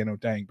Paye and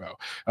Odangbo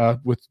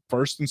with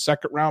first and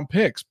second round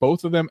picks,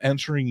 both of them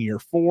entering year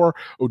 4.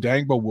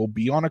 Odangbo will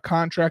be on a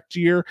contract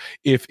year.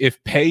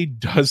 If Paye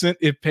doesn't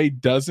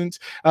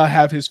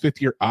have his 5th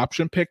year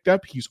option picked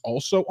up, he's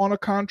also on a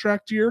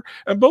contract year.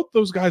 And both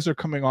those guys are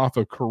coming off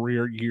of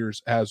career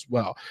years as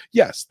well.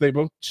 Yes, they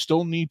both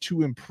still need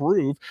to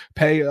improve.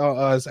 Paye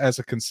as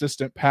a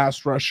consistent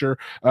pass rusher.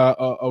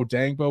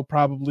 Odangbo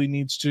probably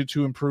needs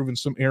to improve in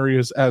some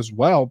areas as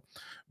well.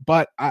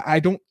 But I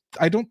don't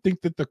don't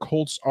think that the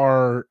Colts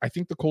are. I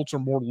think the Colts are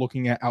more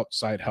looking at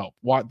outside help.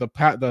 What the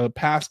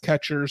pass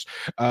catchers,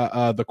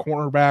 the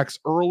cornerbacks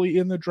early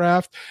in the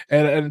draft,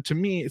 and to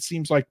me, it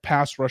seems like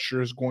pass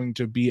rusher is going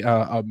to be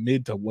a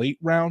mid to late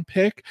round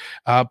pick.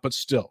 But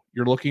still,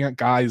 you're looking at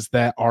guys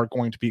that are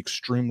going to be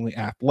extremely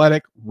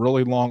athletic,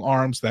 really long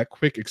arms, that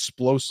quick,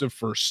 explosive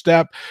first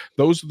step.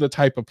 Those are the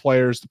type of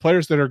players, the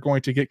players that are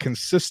going to get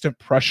consistent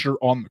pressure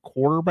on the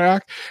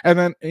quarterback, and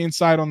then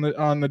inside on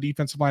the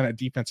defensive line at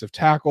defensive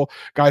tackle,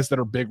 guys that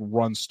are big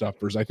run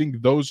stuffers. I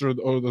think those are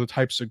the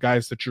types of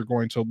guys that you're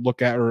going to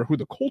look at, or who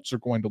the Colts are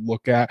going to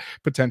look at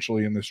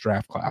potentially in this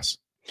draft class.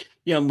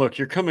 Yeah, and look,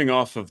 you're coming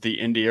off of the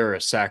Indy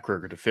era sack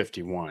record of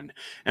 51.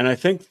 And I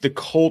think the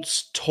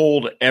Colts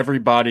told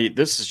everybody,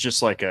 this is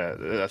just like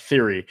a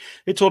theory.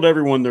 They told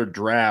everyone their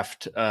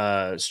draft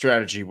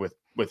strategy with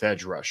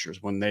edge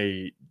rushers when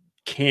they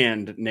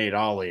canned Nate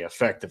Ollie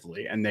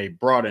effectively and they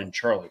brought in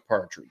Charlie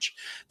Partridge.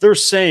 They're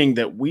saying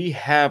that we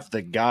have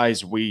the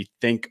guys we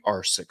think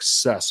are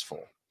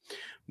successful.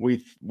 We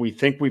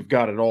think we've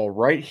got it all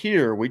right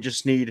here. We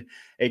just need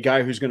a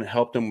guy who's going to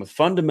help them with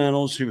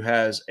fundamentals, who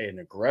has an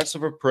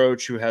aggressive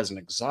approach, who has an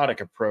exotic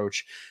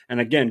approach. And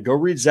again, go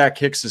read Zach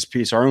Hicks's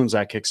piece, our own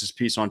Zach Hicks's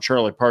piece on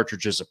Charlie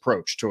Partridge's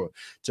approach to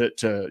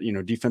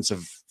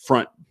defensive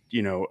front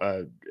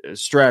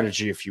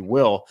strategy, if you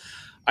will.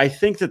 I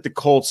think that the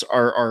Colts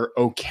are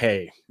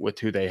okay with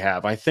who they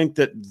have. I think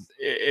that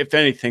if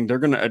anything, they're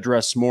going to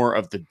address more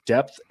of the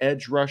depth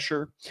edge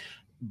rusher,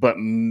 but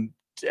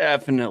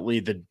definitely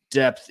the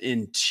depth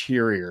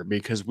interior,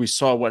 because we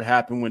saw what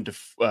happened when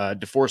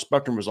DeForest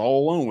Buckner was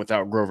all alone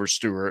without Grover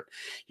Stewart.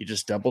 You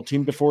just double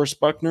team DeForest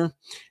Buckner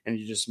and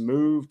you just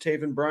move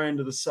Taven Bryan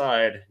to the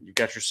side. You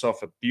got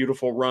yourself a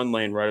beautiful run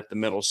lane right up the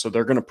middle. So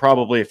they're going to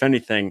probably, if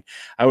anything,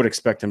 I would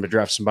expect them to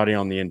draft somebody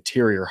on the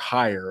interior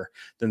higher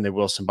than they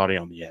will somebody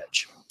on the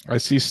edge. I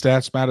see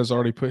Stats Matt has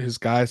already put his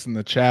guys in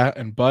the chat,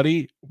 and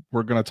buddy,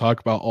 we're going to talk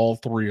about all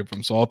three of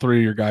them. So all three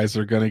of your guys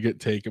are going to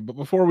get taken. But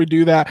before we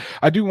do that,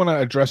 I do want to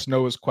address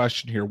Noah's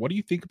question here. What do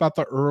you think about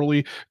the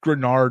early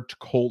Grenard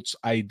Colts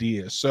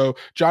idea? So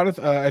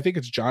Jonathan, I think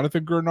it's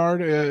Jonathan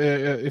Grenard,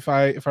 if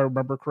I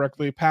remember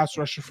correctly, a pass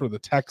rusher for the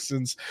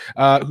Texans,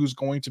 who's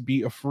going to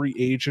be a free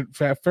agent,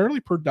 fairly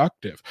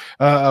productive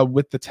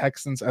with the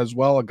Texans as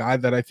well. A guy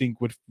that I think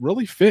would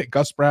really fit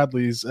Gus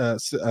Bradley's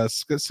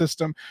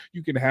system.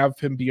 You can have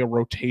him be a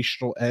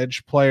rotational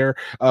edge player.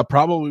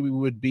 Probably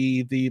would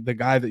be the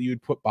guy that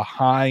you'd put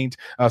behind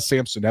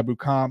Samson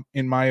Ebukam,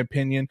 in my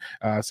opinion.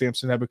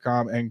 Samson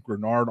Ebukam and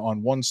Grenard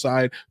on one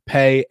side,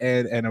 Pay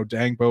and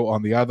Odangbo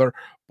on the other.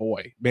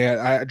 Boy,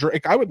 man,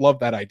 Drake, I would love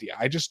that idea.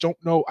 I just don't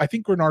know. I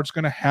think Grenard's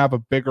going to have a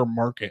bigger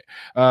market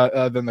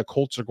than the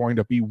Colts are going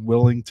to be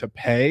willing to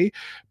pay.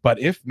 But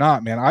if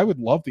not, man, I would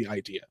love the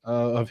idea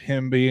of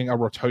him being a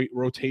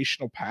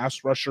rotational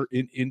pass rusher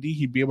in Indy.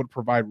 He'd be able to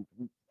provide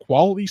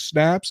quality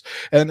snaps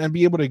and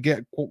be able to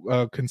get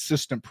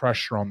consistent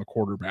pressure on the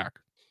quarterback.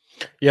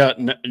 Yeah,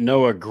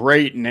 Noah,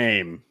 great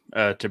name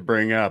to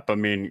bring up. I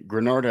mean,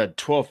 Grenard had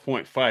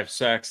 12.5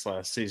 sacks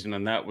last season,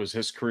 and that was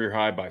his career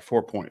high by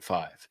 4.5.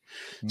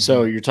 Mm-hmm.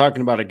 So you're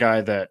talking about a guy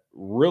that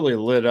really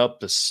lit up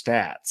the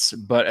stats.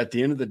 But at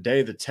the end of the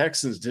day, the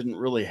Texans didn't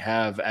really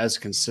have as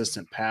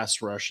consistent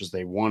pass rush as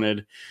they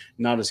wanted,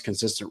 not as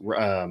consistent,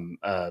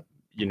 I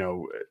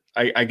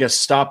guess,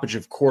 stoppage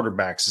of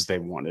quarterbacks as they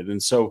wanted.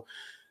 And so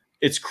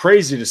it's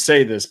crazy to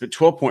say this, but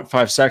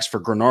 12.5 sacks for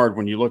Grenard,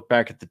 when you look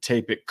back at the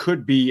tape, it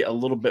could be a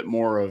little bit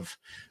more of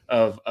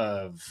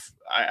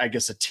I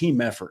guess, a team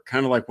effort,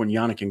 kind of like when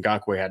Yannick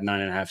Ngakoue had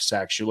 9.5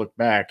 sacks. You look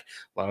back,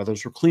 a lot of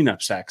those were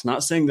cleanup sacks.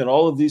 Not saying that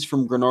all of these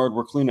from Grenard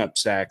were cleanup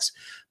sacks,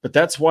 but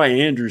that's why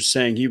Andrew's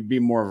saying he would be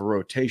more of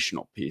a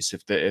rotational piece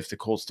if the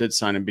Colts did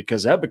sign him,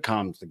 because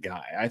Ebukam's the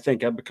guy. I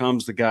think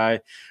Ebukam's the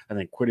guy. I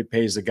think Kwity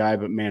Paye's the guy.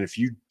 But, man, if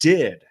you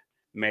did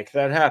make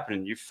that happen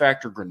and you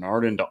factor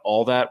Grenard into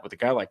all that with a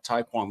guy like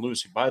Tyquan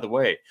Lewis, who, by the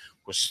way,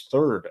 was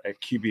third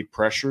at QB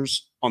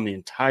pressures on the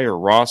entire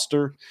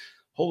roster,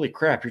 holy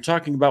crap, you're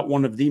talking about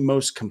one of the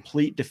most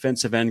complete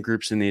defensive end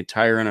groups in the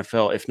entire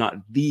NFL, if not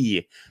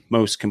the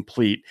most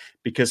complete,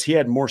 because he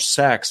had more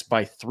sacks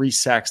by 3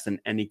 sacks than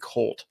any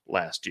Colt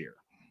last year.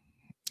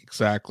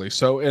 Exactly.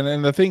 So,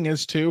 and the thing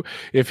is too,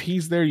 if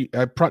he's there,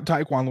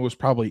 Tyquan Lewis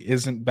probably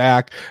isn't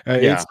back.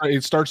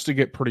 It starts to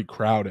get pretty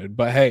crowded.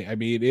 But hey, I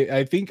mean,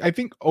 I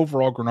think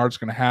overall Grenard's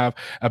going to have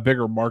a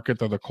bigger market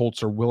than the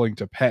Colts are willing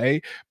to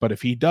pay. But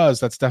if he does,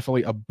 that's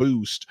definitely a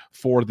boost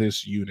for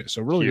this unit.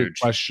 So, really good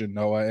question,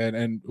 Noah,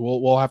 and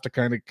we'll have to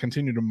kind of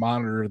continue to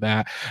monitor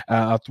that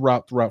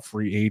throughout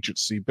free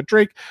agency. But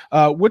Drake,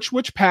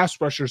 which pass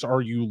rushers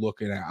are you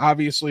looking at?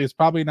 Obviously, it's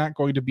probably not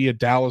going to be a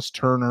Dallas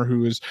Turner,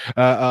 who is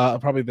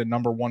probably the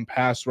number one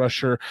pass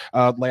rusher.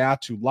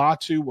 Laiatu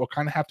Latu, we'll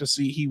kind of have to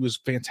see. He was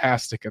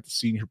fantastic at the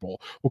Senior Bowl.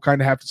 We'll kind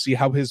of have to see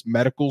how his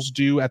medicals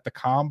do at the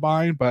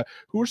combine. But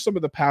who are some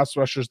of the pass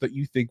rushers that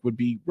you think would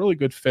be really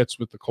good fits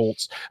with the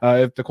Colts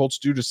if the Colts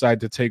do decide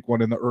to take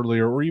one in the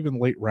earlier or even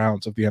late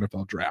rounds of the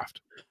NFL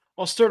draft?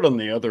 I'll start on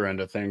the other end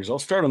of things. I'll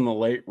start on the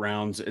late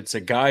rounds. It's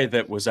a guy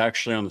that was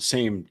actually on the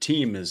same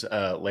team as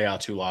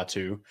Leatu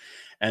Latu,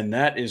 and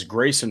that is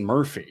Grayson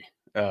Murphy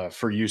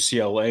for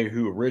UCLA,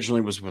 who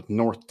originally was with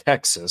North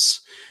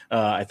Texas.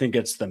 I think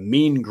it's the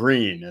Mean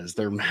Green as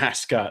their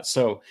mascot.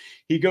 So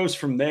he goes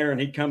from there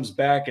and he comes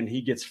back and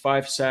he gets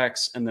 5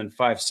 sacks and then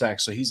 5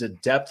 sacks. So he's a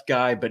depth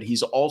guy, but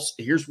he's also,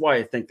 here's why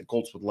I think the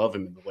Colts would love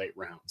him in the late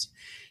rounds.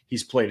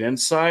 He's played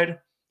inside,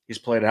 he's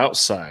played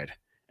outside,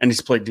 and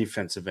he's played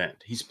defensive end.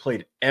 He's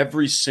played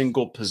every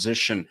single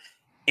position,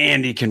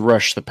 and he can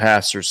rush the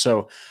passer.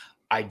 So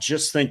I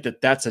just think that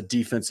that's a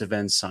defensive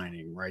end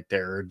signing right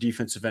there, or a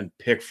defensive end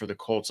pick for the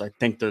Colts. I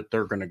think that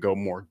they're going to go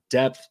more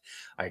depth.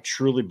 I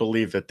truly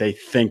believe that they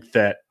think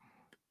that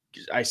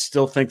I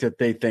still think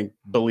that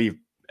believe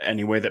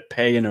anyway that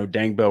Pay and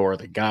Odengbo are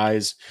the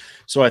guys.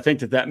 So I think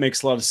that that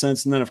makes a lot of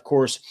sense. And then, of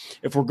course,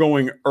 if we're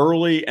going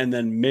early and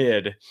then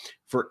mid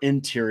for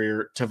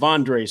interior,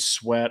 Tavondre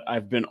Sweat,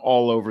 I've been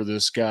all over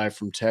this guy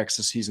from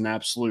Texas. He's an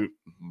absolute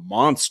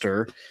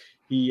monster.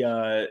 He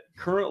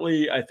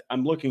currently,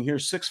 I'm looking here,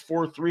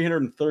 6'4",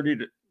 330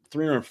 to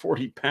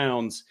 340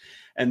 pounds.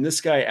 And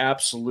this guy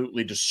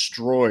absolutely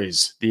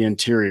destroys the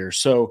interior.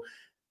 So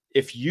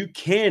if you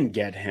can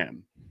get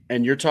him,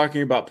 and you're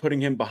talking about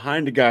putting him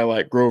behind a guy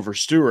like Grover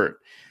Stewart,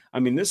 I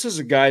mean, this is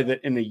a guy that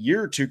in a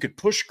year or two could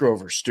push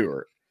Grover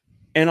Stewart.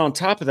 And on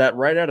top of that,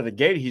 right out of the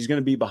gate, he's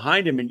going to be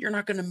behind him, and you're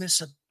not going to miss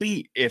a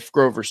beat if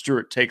Grover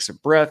Stewart takes a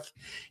breath.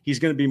 He's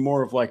going to be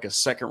more of like a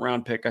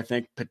second-round pick, I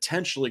think.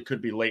 Potentially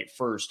could be late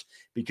first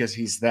because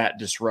he's that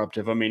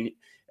disruptive. I mean,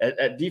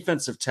 at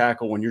defensive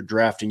tackle, when you're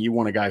drafting, you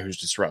want a guy who's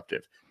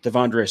disruptive.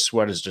 Tavondre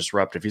Sweat is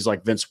disruptive. He's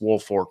like Vince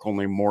Wilfork,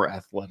 only more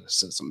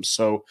athleticism.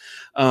 So,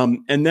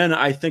 and then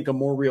I think a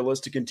more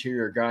realistic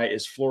interior guy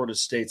is Florida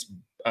State's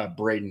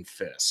Braden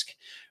Fisk.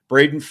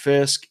 Braden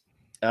Fisk,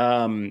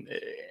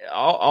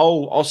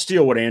 I'll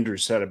steal what Andrew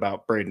said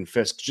about Braden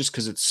Fisk just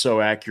because it's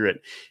so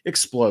accurate.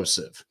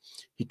 Explosive.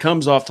 He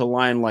comes off the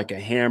line like a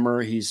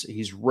hammer.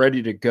 He's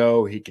ready to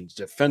go. He can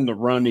defend the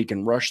run. He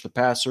can rush the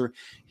passer.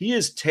 He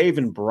is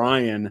Taven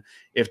Bryan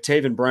if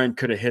Taven Bryan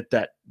could have hit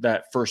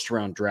that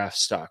first-round draft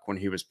stock when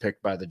he was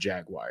picked by the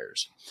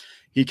Jaguars.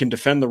 He can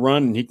defend the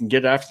run and he can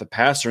get after the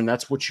passer, and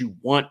that's what you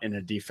want in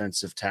a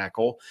defensive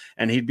tackle.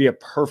 And he'd be a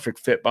perfect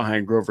fit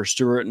behind Grover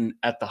Stewart. And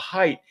at the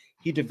height,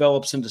 he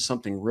develops into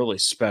something really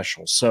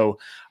special. So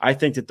I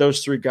think that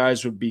those three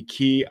guys would be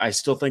key. I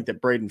still think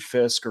that Braden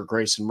Fisk or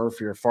Grayson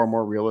Murphy are far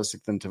more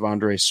realistic than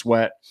Tavondre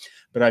Sweat.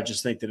 But I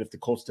just think that if the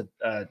Colts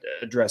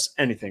address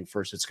anything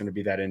first, it's going to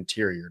be that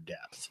interior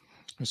depth.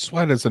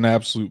 Sweat is an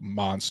absolute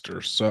monster.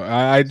 So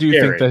I do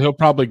think that he'll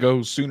probably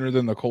go sooner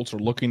than the Colts are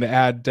looking to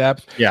add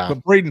depth. Yeah.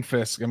 But Braden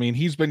Fisk, I mean,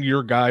 he's been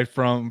your guy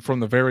from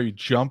the very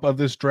jump of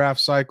this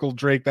draft cycle,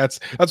 Drake. That's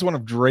one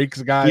of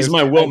Drake's guys. He's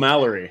my Will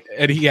Mallory.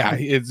 And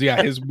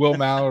his Will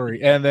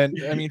Mallory. And then,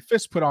 I mean,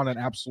 Fisk put on an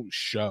absolute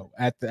show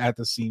at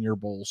the Senior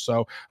Bowl.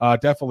 So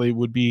definitely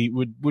would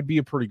be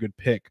a pretty good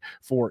pick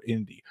for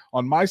Indy.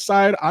 On my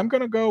side, I'm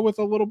going to go with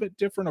a little bit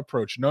different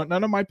approach. None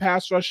of my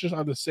pass rushes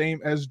are the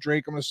same as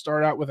Drake. I'm going to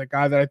start out with a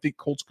guy that I think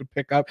Colts could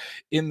pick up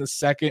in the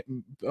second,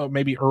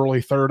 maybe early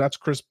third. That's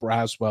Chris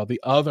Braswell, the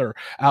other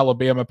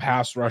Alabama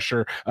pass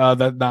rusher,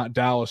 that not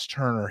Dallas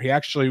Turner. He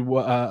actually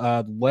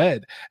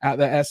led at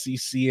the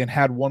SEC and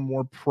had one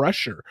more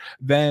pressure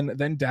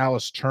than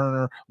Dallas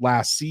Turner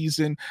last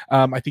season.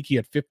 I think he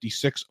had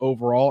 56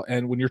 overall.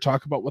 And when you're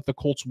talking about what the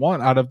Colts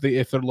want out of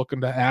if they're looking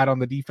to add on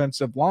the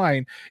defensive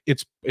line,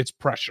 it's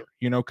pressure,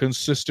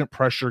 consistent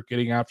pressure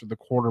getting after the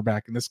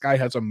quarterback. And this guy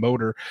has a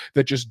motor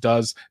that just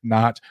does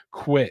not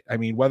quit. I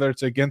mean, whether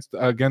it's against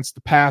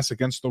the pass,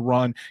 against the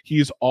run,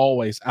 he's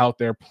always out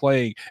there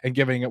playing and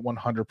giving it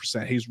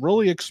 100%. He's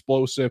really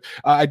explosive.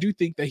 I do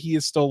think that he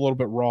is still a little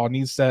bit raw.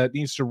 Needs to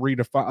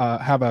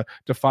have a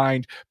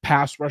defined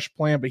pass rush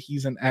plan, but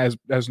he's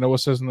as Noah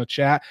says in the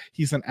chat,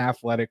 he's an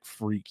athletic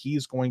freak.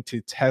 He's going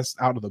to test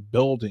out of the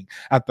building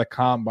at the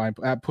combine,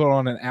 put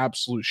on an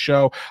absolute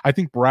show. I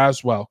think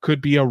Braswell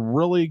could be a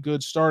really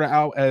good start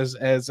out as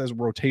a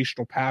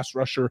rotational pass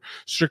rusher,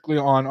 strictly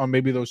on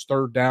maybe those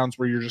third downs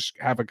where you just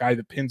have a guy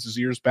that pins his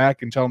ears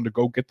back and tell him to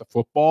go get the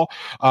football.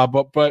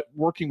 But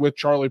working with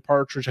Charlie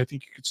Partridge, I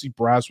think you could see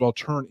Braswell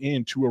turn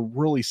into a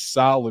really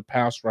solid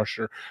pass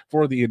rusher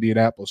for the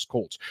Indianapolis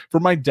Colts.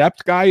 For my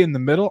depth guy in the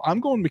middle, I'm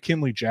going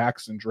McKinley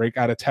Jackson, Drake,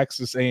 out of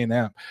Texas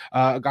A&M.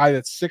 A guy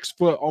that's 6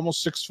 foot,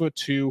 almost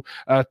 6'2",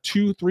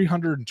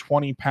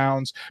 320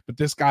 pounds. But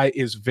this guy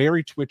is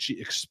very twitchy,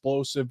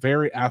 explosive,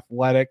 very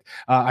athletic.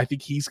 I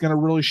think he's going to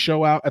really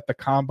show out at the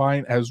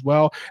combine as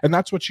well. And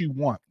that's what you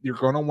want. You're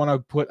going to want to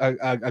put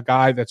a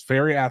guy that's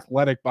very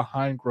athletic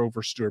behind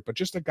Grover Stewart, but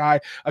just a guy,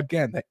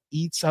 again, that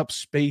eats up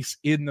space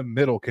in the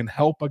middle, can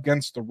help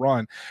against the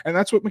run. And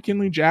that's what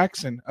McKinley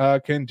Jackson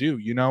can do.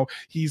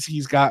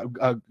 He's got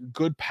a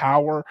good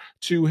power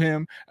to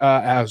him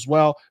as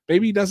well.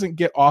 Maybe he doesn't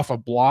get off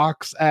of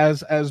blocks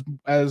as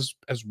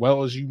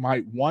well as you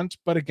might want,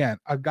 but again,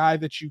 a guy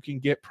that you can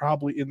get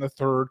probably in the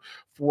third,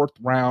 fourth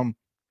round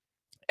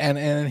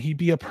and he'd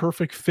be a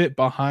perfect fit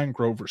behind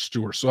Grover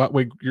Stewart. So that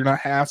way you're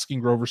not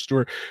asking Grover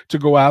Stewart to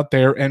go out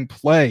there and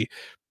play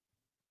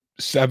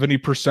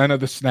 70% of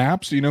the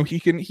snaps. He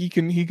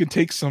can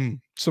take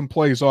some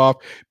plays off,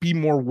 be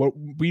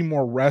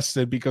more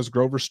rested, because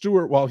Grover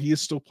Stewart, while he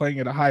is still playing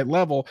at a high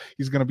level,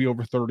 he's going to be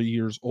over 30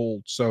 years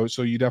old. So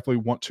you definitely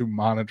want to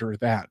monitor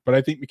that. But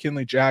I think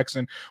McKinley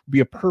Jackson would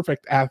be a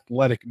perfect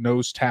athletic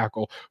nose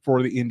tackle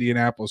for the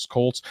Indianapolis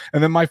Colts.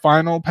 And then my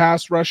final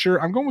pass rusher,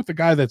 I'm going with the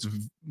guy that's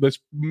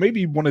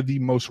maybe one of the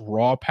most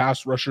raw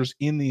pass rushers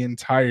in the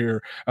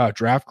entire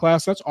draft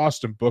class. That's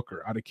Austin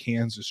Booker out of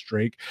Kansas,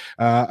 Drake.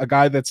 A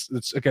guy that's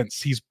again,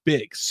 he's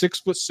big,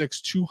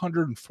 6'6",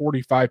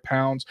 245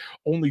 pounds,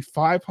 only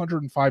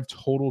 505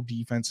 total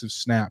defensive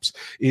snaps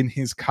in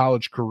his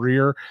college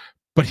career.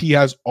 But he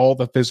has all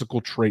the physical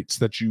traits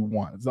that you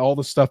want, all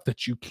the stuff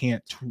that you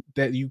can't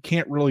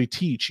really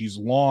teach. He's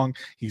long,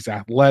 he's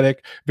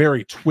athletic,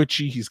 very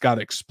twitchy. He's got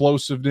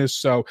explosiveness,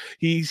 so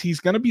he's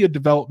going to be a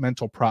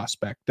developmental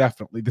prospect.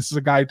 Definitely, this is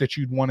a guy that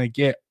you'd want to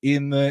get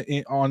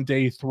on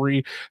day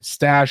 3,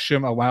 stash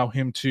him, allow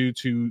him to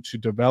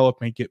develop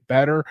and get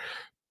better.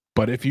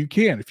 But if you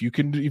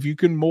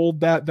can mold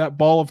that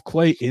ball of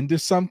clay into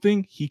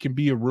something, he can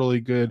be a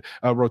really good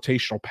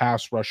rotational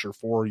pass rusher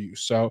for you.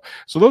 So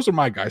those are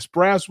my guys.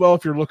 Braswell,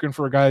 if you're looking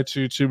for a guy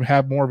to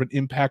have more of an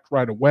impact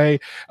right away.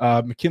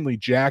 McKinley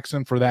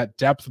Jackson for that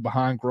depth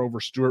behind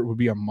Grover Stewart would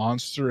be a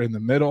monster in the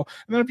middle.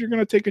 And then if you're going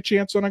to take a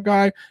chance on a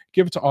guy,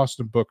 give it to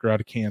Austin Booker out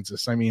of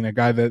Kansas. I mean, a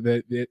guy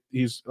that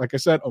he's, like I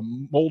said, a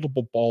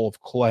moldable ball of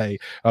clay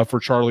for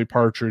Charlie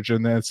Partridge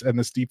and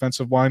this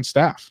defensive line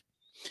staff.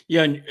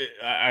 Yeah, and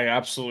I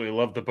absolutely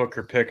love the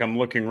Booker pick. I'm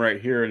looking right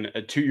here, and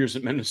 2 years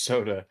at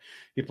Minnesota,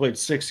 he played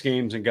 6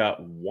 games and got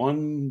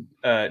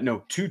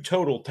 2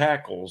 total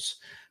tackles.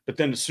 But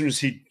then as soon as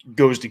he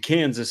goes to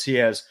Kansas, he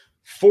has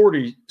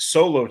 40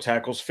 solo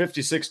tackles,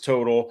 56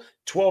 total,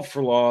 12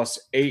 for loss,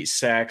 8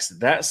 sacks.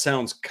 That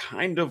sounds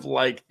kind of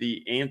like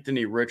the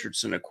Anthony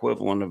Richardson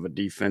equivalent of a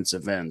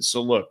defensive end.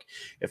 So look,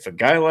 if a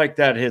guy like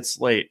that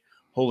hits late,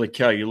 holy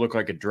cow, you look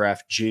like a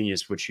draft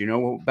genius, which you know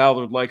what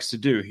Ballard likes to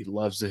do. He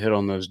loves to hit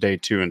on those day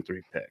 2 and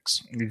 3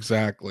 picks.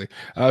 Exactly.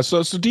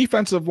 So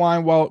defensive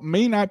line, while it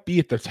may not be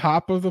at the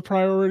top of the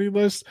priority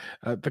list,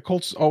 the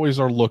Colts always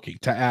are looking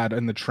to add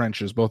in the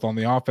trenches, both on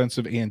the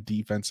offensive and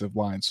defensive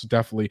line. So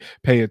definitely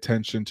pay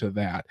attention to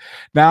that.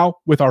 Now,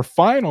 with our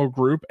final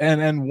group,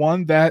 and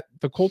one that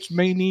the Colts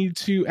may need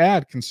to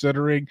add,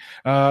 considering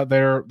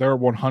their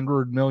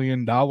 $100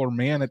 million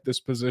man at this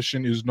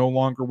position is no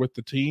longer with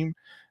the team.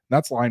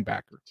 That's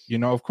linebacker.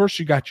 Of course,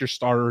 you got your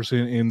starters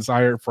in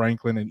Zaire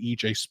Franklin and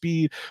EJ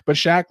Speed, but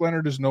Shaq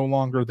Leonard is no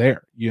longer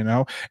there.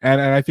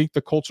 And I think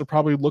the Colts are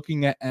probably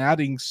looking at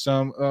adding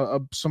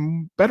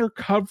some better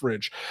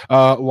coverage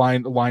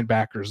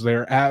linebackers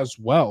there as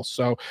well.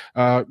 So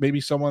maybe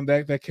someone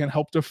that can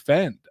help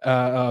defend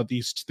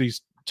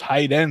these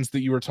tight ends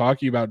that you were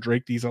talking about,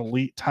 Drake, these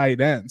elite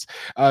tight ends,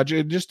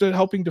 just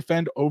helping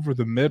defend over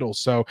the middle.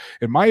 So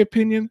in my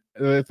opinion,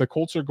 if the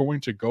Colts are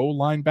going to go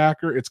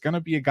linebacker, it's going to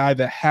be a guy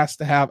that has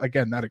to have,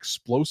 again, that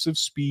explosive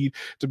speed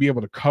to be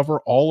able to cover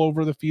all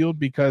over the field,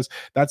 because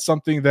that's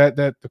something that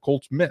the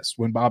Colts missed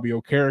when Bobby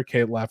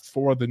Okereke left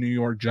for the New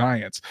York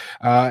Giants.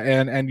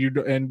 And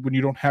when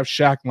you don't have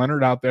Shaq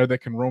Leonard out there that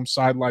can roam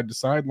sideline to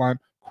sideline,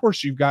 of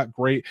course you've got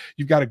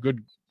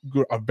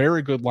a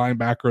very good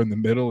linebacker in the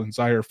middle in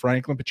Zaire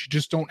Franklin, but you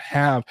just don't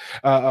have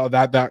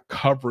that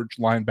coverage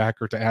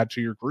linebacker to add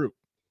to your group.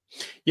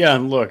 Yeah,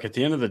 and look, at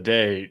the end of the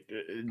day,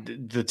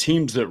 the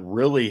teams that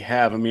really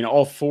have, I mean,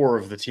 all 4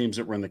 of the teams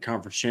that were in the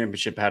conference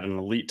championship had an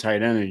elite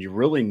tight end, and you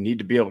really need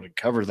to be able to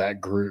cover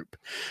that group,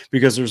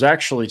 because there's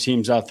actually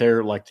teams out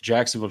there like the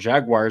Jacksonville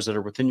Jaguars that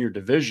are within your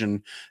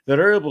division that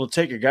are able to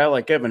take a guy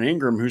like Evan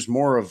Ingram, who's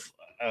more of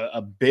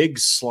a big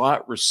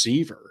slot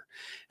receiver,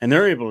 and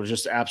they're able to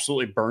just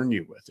absolutely burn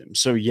you with him.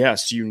 So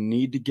yes, you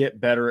need to get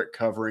better at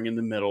covering in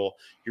the middle.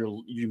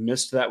 You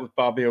missed that with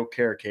Bobby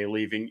Okereke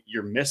leaving.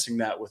 You're missing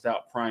that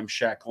without prime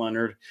Shaq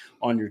Leonard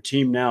on your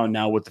team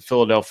now with the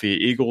Philadelphia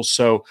Eagles.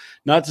 So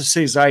not to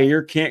say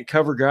Zaire can't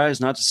cover guys,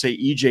 not to say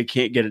EJ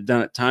can't get it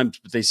done at times,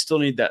 but they still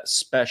need that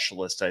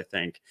specialist, I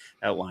think,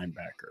 at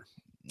linebacker.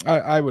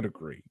 I would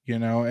agree,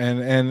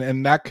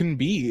 and that can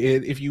be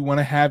it if you want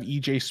to have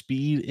EJ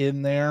Speed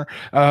in there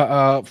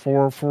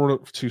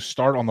to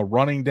start on the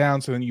running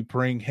down. So then you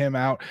bring him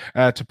out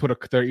to put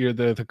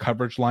the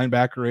coverage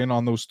linebacker in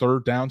on those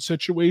third down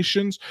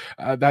situations.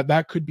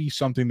 That could be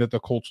something that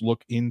the Colts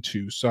look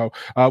into. So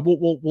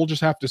we'll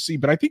just have to see.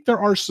 But I think there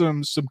are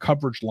some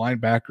coverage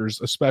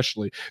linebackers,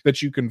 especially,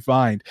 that you can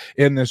find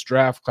in this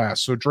draft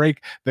class. So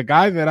Drake, the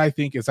guy that I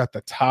think is at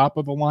the top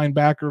of the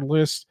linebacker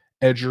list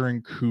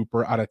Edgerrin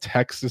Cooper out of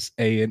Texas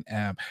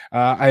A&M.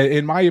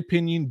 In my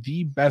opinion,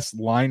 the best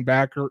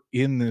linebacker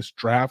in this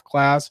draft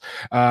class.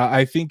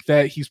 I think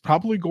that he's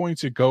probably going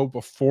to go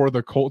before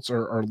the Colts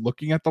are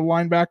looking at the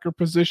linebacker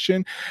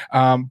position.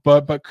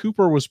 But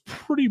Cooper was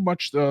pretty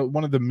much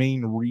one of the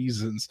main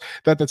reasons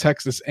that the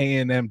Texas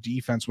A&M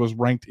defense was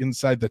ranked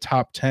inside the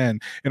top 10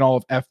 in all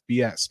of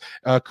FBS.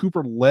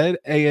 Cooper led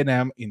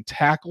A&M in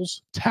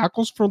tackles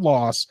for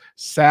loss,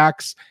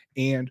 sacks,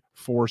 and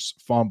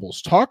forced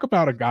fumbles. Talk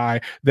about a guy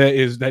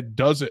that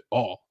does it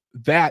all.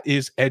 That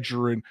is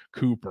Edgerrin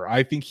Cooper.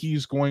 I think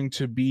he's going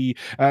to be,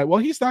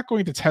 he's not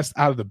going to test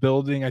out of the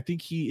building. I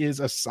think he is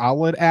a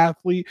solid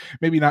athlete,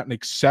 maybe not an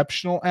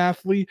exceptional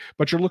athlete,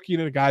 but you're looking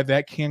at a guy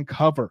that can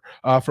cover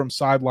from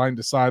sideline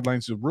to sideline.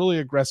 He's a really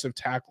aggressive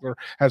tackler,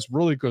 has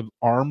really good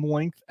arm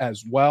length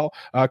as well.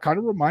 Kind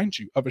of reminds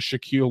you of a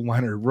Shaquille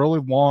Leonard, really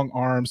long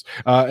arms,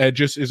 and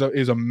just is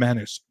a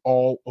menace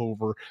all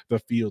over the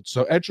field.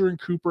 So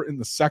Edgerrin Cooper in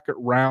the second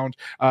round,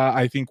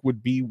 I think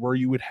would be where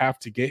you would have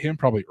to get him,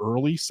 probably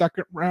early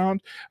second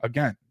round.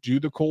 Again, do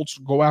the Colts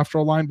go after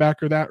a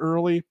linebacker that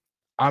early?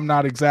 I'm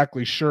not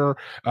exactly sure,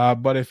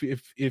 but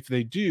if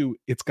they do,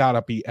 it's got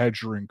to be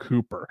Edgerrin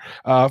Cooper.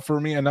 For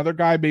me, another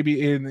guy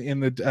maybe in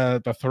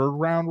the third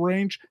round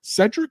range,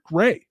 Cedric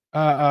Gray.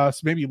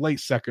 Maybe late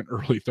second,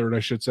 early third,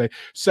 I should say.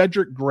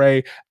 Cedric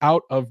Gray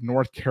out of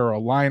North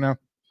Carolina.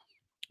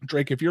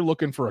 Drake, if you're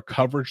looking for a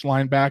coverage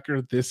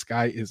linebacker, this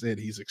guy is it.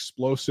 He's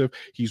explosive.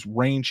 He's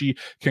rangy,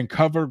 can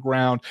cover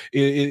ground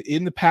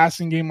in the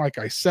passing game, like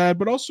I said,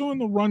 but also in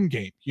the run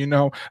game.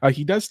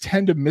 He does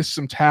tend to miss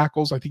some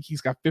tackles. I think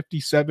he's got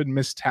 57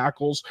 missed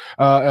tackles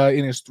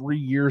in his 3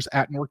 years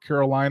at North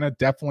Carolina.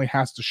 Definitely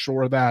has to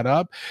shore that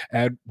up.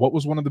 And what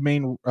was one of the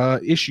main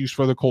issues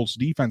for the Colts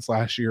defense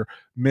last year?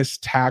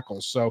 Missed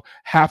tackles. So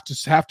have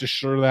to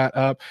shore that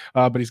up.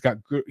 But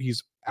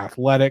he's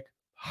athletic,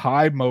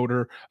 high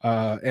motor,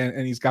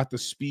 and he's got the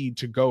speed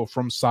to go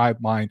from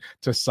sideline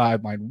to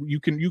sideline. You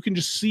can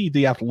just see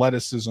the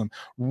athleticism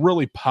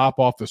really pop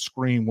off the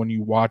screen when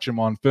you watch him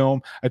on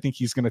film. I think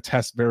he's going to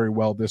test very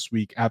well this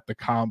week at the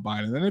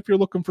combine. And then if you're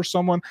looking for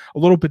someone a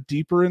little bit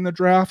deeper in the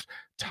draft,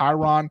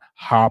 Tyron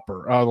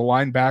Hopper, the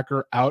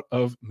linebacker out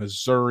of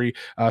Missouri,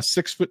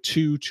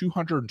 6'2",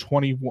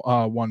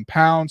 221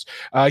 pounds.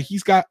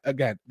 He's got,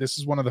 again, this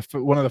is one of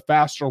the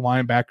faster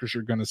linebackers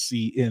you're going to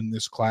see in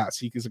this class.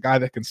 He is a guy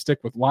that can stick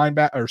with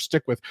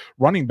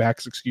running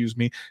backs,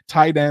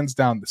 tight ends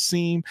down the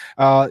seam.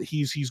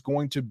 He's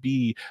going to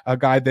be a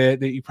guy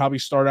that you probably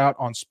start out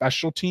on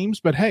special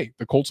teams, but hey,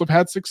 the Colts have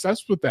had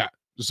success with that.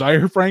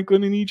 Zaire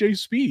Franklin and EJ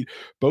Speed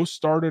both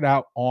started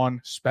out on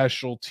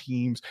special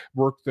teams,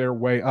 worked their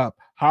way up.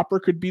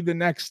 Hopper could be the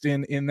next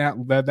in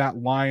that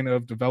line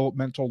of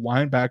developmental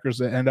linebackers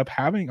that end up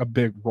having a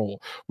big role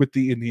with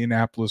the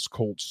Indianapolis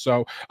Colts.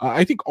 So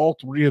I think all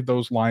three of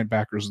those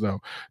linebackers,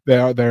 though,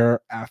 they're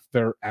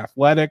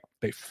athletic,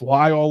 they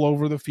fly all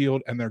over the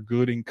field, and they're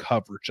good in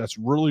coverage. That's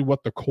really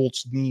what the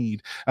Colts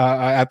need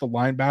at the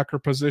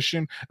linebacker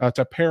position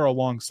to pair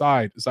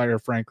alongside Zaire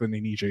Franklin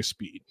and EJ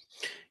Speed.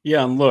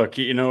 Yeah, and look,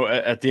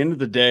 at the end of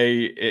the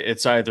day,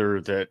 it's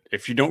either that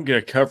if you don't get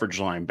a coverage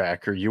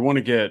linebacker, you want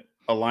to get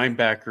a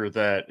linebacker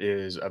that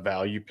is a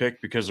value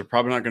pick because they're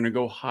probably not going to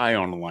go high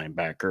on a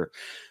linebacker,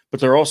 but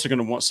they're also going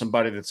to want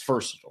somebody that's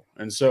versatile.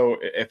 And so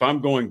if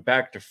I'm going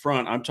back to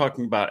front, I'm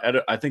talking about,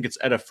 I think it's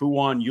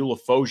Edefuan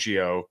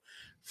Ulafogio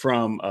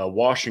from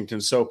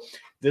Washington. So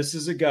this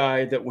is a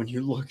guy that when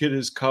you look at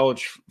his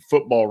college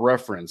football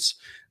reference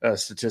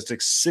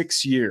statistics,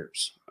 6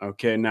 years.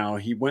 Okay, now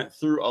he went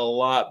through a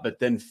lot, but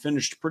then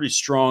finished pretty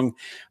strong.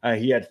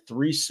 He had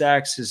 3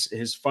 sacks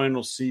his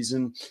final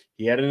season.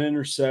 He had an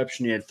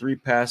interception. He had 3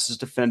 passes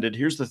defended.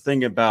 Here's the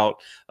thing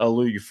about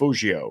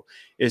Ulafogio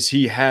is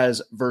he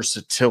has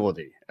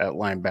versatility at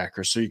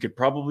linebacker. So you could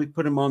probably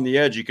put him on the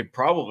edge. You could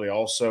probably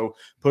also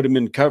put him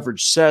in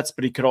coverage sets,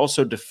 but he could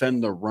also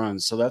defend the run.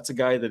 So that's a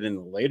guy that in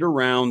the later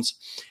rounds,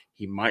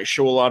 he might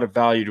show a lot of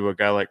value to a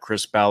guy like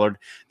Chris Ballard.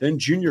 Then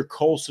Junior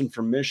Colson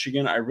from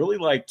Michigan. I really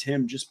liked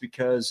him just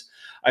because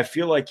I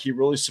feel like he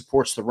really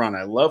supports the run.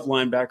 I love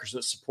linebackers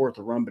that support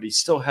the run, but he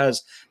still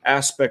has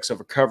aspects of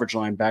a coverage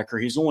linebacker.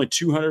 He's only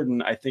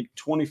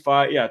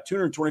 225,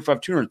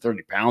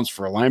 230 pounds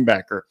for a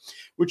linebacker,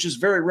 which is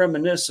very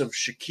reminiscent of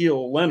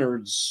Shaquille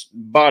Leonard's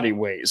body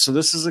weight. So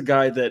this is a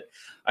guy that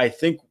I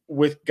think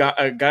with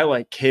a guy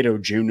like Cato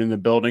June in the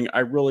building, I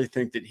really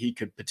think that he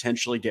could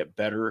potentially get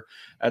better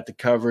at the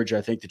coverage.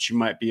 I think that you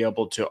might be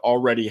able to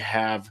already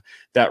have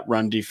that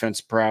run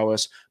defense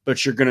prowess,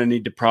 but you're going to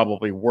need to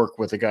probably work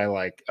with a guy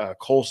like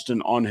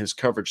Colston on his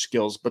coverage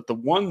skills. But the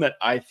one that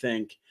I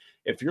think,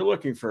 if you're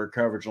looking for a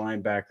coverage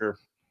linebacker,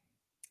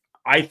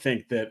 I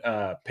think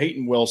that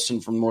Peyton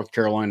Wilson from North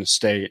Carolina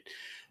State,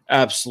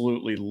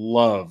 absolutely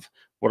love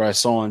what I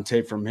saw on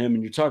tape from him.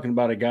 And you're talking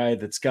about a guy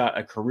that's got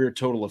a career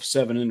total of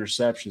 7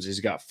 interceptions. He's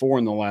got 4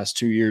 in the last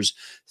 2 years,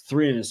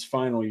 3 in his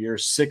final year,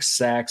 6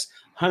 sacks,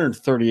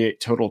 138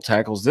 total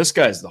tackles. This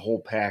guy's the whole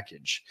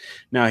package.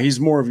 Now, he's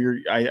more of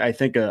I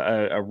think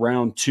a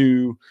round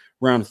 2,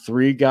 round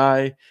 3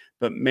 guy.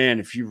 But man,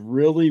 if you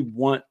really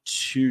want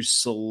to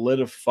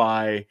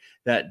solidify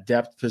that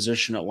depth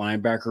position at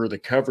linebacker or the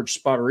coverage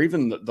spot, or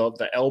even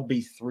the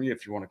LB3,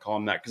 if you want to call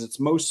him that, because it's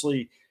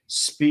mostly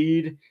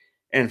speed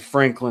and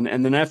Franklin.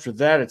 And then after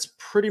that, it's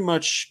pretty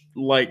much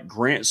like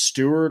Grant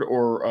Stewart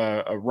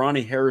or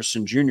Ronnie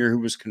Harrison Jr., who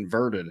was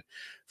converted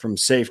from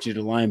safety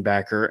to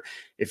linebacker.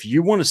 If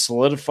you want to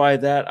solidify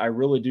that, I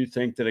really do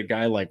think that a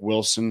guy like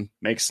Wilson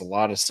makes a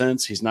lot of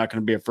sense. He's not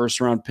going to be a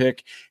first-round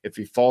pick. If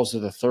he falls to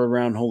the third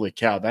round, holy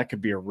cow, that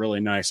could be a really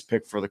nice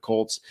pick for the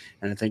Colts.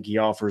 And I think he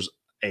offers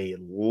a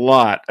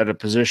lot at a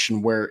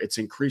position where it's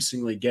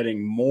increasingly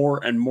getting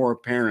more and more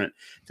apparent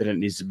that it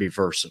needs to be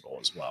versatile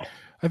as well.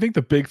 I think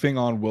the big thing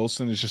on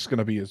Wilson is just going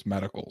to be his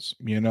medicals.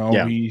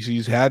 Yeah.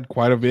 He's had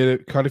quite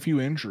a few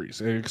injuries,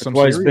 That's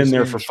why he's been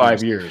there for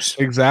 5 years.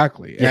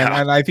 Exactly,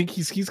 Yeah. and I think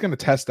he's going to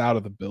test out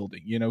of the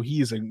building. He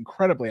is an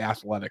incredibly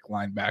athletic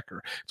linebacker.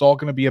 It's all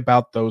going to be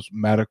about those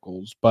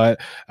medicals. But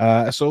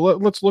so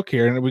let's look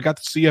here, and we got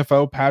the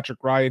CFO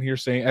Patrick Ryan here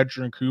saying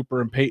Edgerrin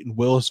Cooper and Peyton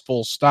Willis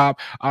full stop.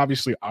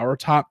 Obviously, our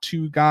top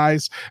two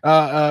guys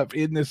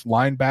in this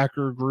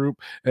linebacker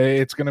group.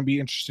 It's going to be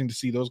interesting to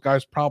see those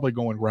guys probably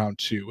going round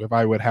two, if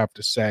I would have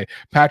to say.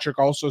 Patrick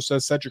also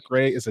says Cedric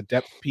Gray is a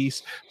depth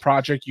piece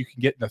project you can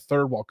get in the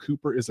third, while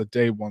Cooper is a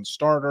day one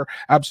starter.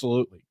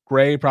 Absolutely.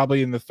 Gray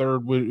probably in the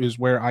third is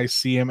where I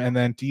see him, and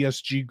then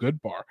DSG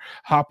Goodbar.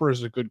 Hopper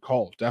is a good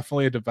call.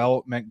 Definitely a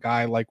development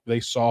guy like they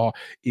saw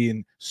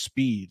in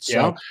speed.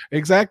 So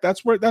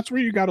that's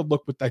where you got to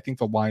look with, I think,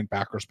 the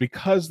linebackers,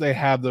 because they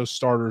have those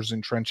starters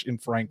in Trench, in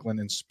Franklin,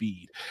 and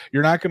speed.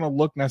 You're not going to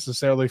look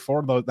necessarily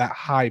for that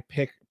high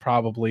pick,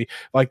 probably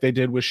like they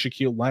did with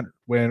Shaquille Leonard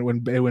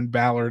when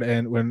Ballard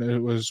and when it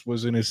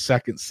was in his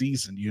second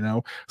season,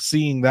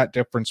 seeing that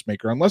difference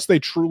maker, unless they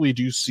truly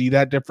do see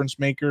that difference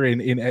maker in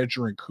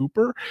Edgerrin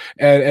Cooper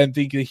and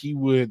think that he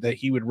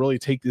would really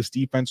take this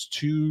defense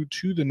to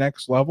the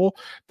next level,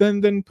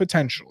 then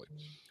potentially.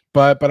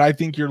 But I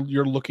think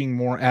you're looking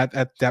more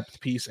at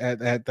depth piece at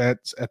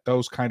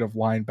those kind of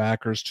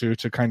linebackers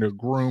to kind of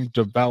groom,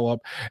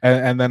 develop,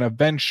 and then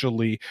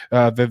eventually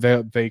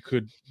they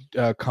could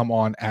come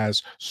on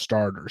as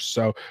starters.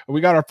 So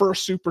we got our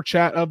first super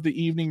chat of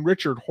the evening.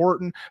 Richard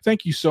Horton,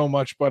 thank you so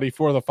much, buddy,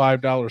 for the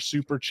 $5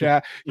 super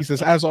chat. He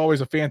says, as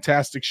always, a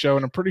fantastic show,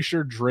 and I'm pretty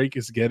sure Drake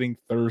is getting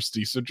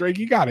thirsty. So Drake,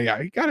 you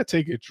gotta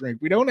take a drink.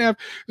 We don't have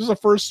this is the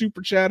first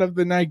super chat of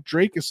the night.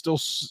 Drake is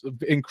still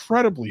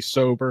incredibly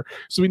sober,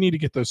 so we need to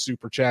get those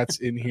super chats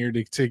in here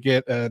to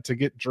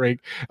get Drake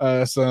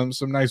some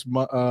nice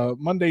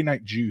Monday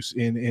night juice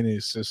in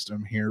his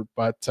system here.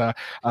 But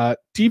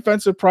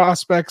defensive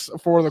prospects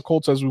for the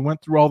Colts, as we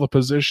went through all the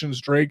positions,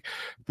 Drake,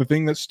 the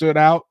thing that stood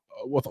out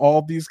with all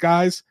of these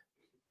guys,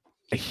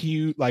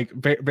 huge,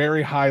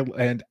 very high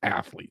end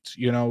athletes.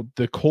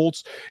 The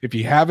Colts, if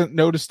you haven't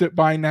noticed it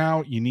by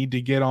now, you need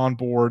to get on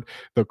board.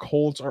 The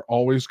Colts are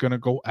always going to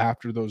go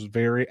after those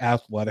very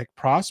athletic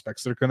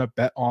prospects. They're going to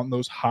bet on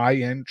those high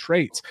end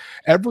traits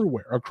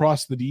everywhere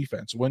across the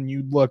defense. When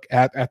you look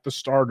at the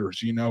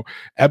starters,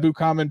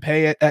 Ebukam and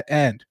Pay at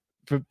end,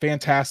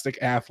 fantastic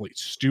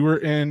athletes.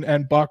 Stewart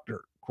and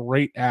Buckner,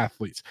 great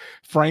athletes.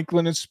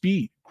 Franklin and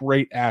Speed,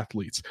 great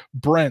athletes.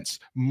 Brents,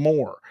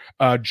 Moore,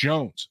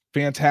 Jones,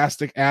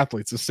 fantastic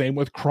athletes. The same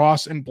with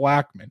Cross and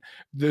Blackman.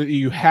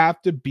 You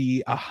have to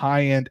be a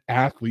high-end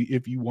athlete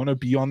if you want to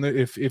be on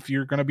if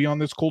you're going to be on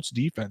this Colts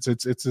defense.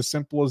 It's as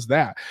simple as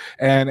that.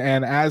 And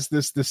as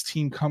this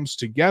team comes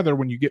together,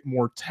 when you get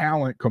more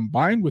talent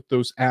combined with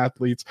those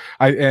athletes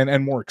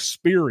and more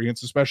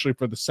experience, especially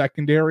for the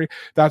secondary,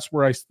 that's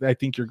where I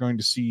think you're going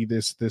to see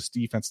this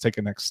defense take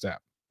a next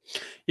step.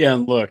 Yeah,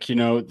 and look,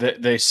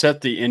 they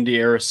set the Indy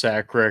era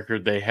sack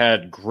record. They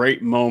had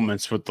great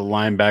moments with the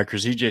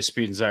linebackers. EJ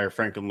Speed and Zaire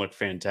Franklin looked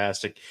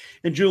fantastic.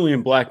 And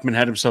Julian Blackman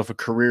had himself a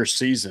career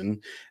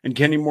season. And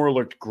Kenny Moore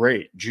looked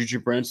great. Juju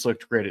Brents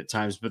looked great at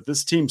times. But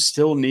this team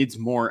still needs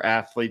more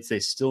athletes.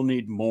 They still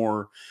need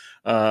more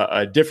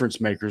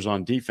difference makers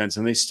on defense.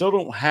 And they still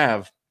don't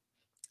have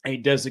a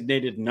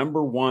designated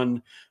number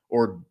one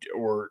or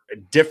a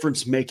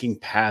difference-making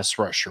pass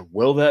rusher.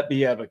 Will that be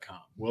Ebukam?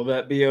 Will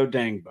that be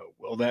Odangbo?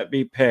 Will that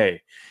be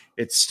Pay?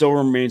 It still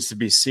remains to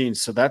be seen.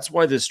 So that's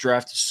why this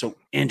draft is so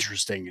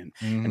interesting.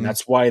 And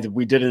that's why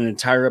we did an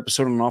entire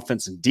episode on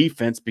offense and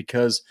defense,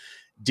 because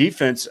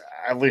defense,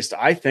 at least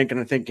I think, and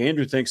I think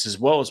Andrew thinks as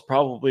well, is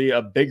probably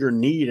a bigger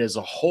need as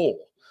a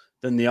whole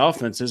than the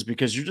offense is,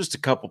 because you're just a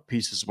couple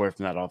pieces away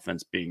from that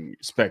offense being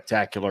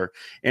spectacular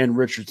and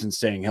Richardson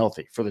staying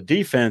healthy. For the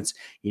defense,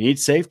 you need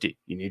safety,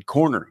 you need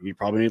corner, you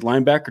probably need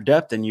linebacker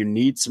depth, and you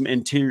need some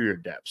interior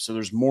depth. So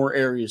there's more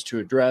areas to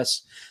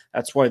address.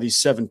 That's why these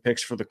 7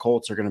 picks for the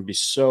Colts are going to be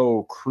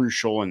so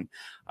crucial, and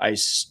I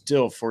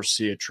still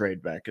foresee a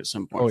trade back at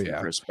some point from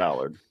Chris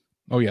Ballard.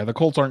 Oh yeah, the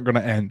Colts aren't going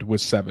to end with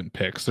 7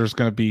 picks. There's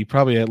going to be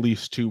probably at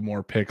least 2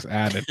 more picks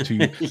added to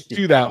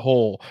that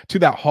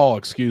haul,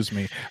 excuse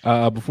me,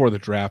 before the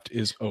draft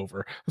is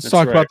over. Let's That's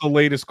talk right. about the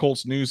latest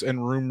Colts news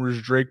and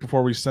rumors, Drake,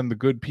 before we send the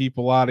good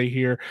people out of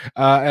here.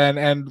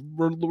 And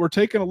we're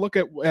taking a look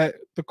at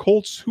the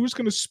Colts. Who's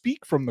going to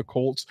speak from the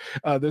Colts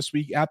this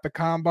week at the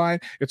Combine?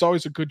 It's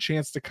always a good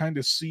chance to kind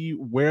of see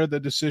where the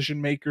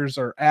decision makers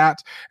are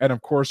at. And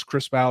of course,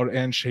 Chris Ballard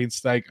and Shane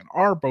Steichen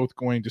are both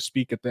going to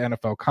speak at the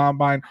NFL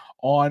Combine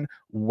on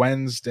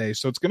Wednesday.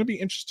 So it's going to be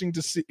interesting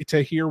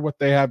to hear what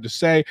they have to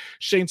say.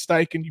 Shane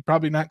Steichen, you're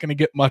probably not going to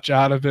get much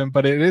out of him,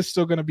 but it is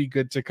still going to be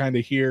good to kind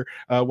of hear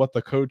what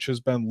the coach has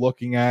been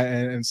looking at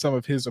and some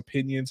of his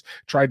opinions,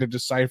 try to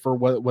decipher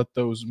what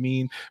those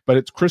mean. But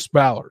it's Chris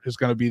Ballard is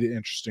going to be the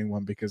interesting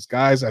one because,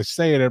 guys, I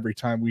say it every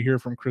time we hear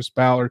from Chris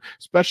Ballard,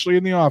 especially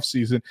in the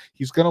offseason,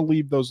 he's going to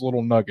leave those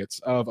little nuggets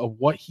of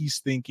what he's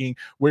thinking,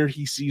 where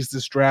he sees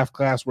this draft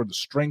class, where the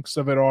strengths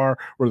of it are,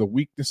 where the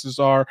weaknesses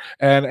are,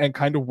 and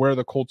kind of where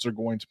the Colts are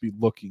going to be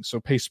looking. So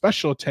pay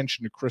special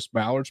attention to Chris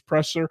Ballard's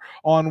presser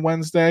on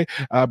Wednesday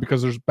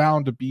because there's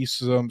bound to be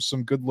some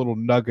good little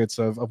nuggets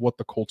of what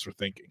the Colts are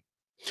thinking.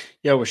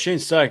 Yeah, with Shane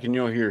Steichen,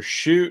 you'll hear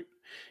shoot,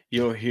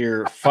 you'll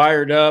hear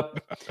fired up,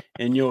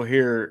 and you'll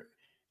hear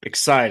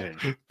excited.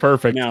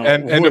 Perfect. Now,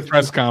 and a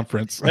press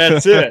conference.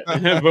 That's it.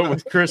 But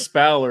with Chris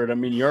Ballard, I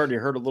mean, you already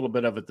heard a little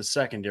bit of it, the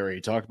secondary.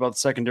 He talked about the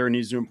secondary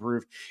needs to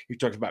improve. He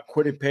talked about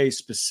Quiddy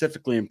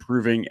specifically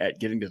improving at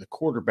getting to the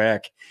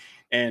quarterback.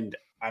 And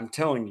I'm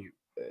telling you,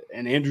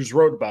 and Andrews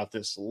wrote about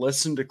this,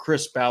 listen to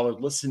Chris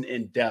Ballard, listen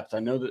in depth. I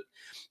know that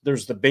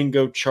there's the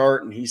bingo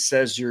chart and he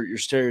says your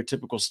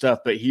stereotypical stuff,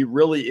 but he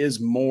really is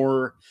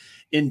more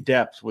in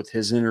depth with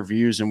his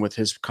interviews and with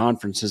his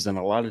conferences than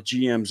a lot of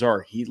GMs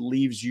are. He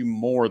leaves you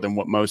more than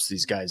what most of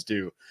these guys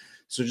do.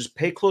 So just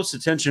pay close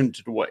attention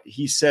to what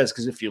he says,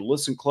 because if you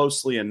listen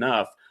closely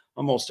enough,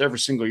 almost every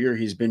single year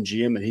he's been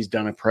GM and he's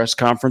done a press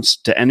conference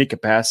to any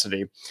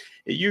capacity,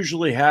 it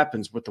usually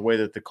happens with the way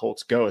that the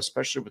Colts go,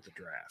 especially with the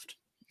draft.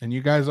 And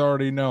you guys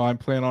already know I'm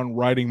planning on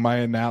writing my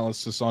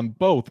analysis on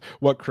both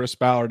what Chris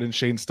Ballard and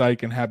Shane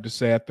Steichen have to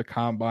say at the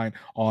Combine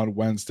on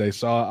Wednesday.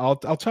 So I'll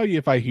tell you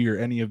if I hear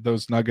any of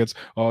those nuggets.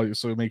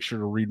 So make sure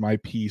to read my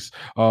piece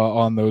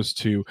on those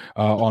two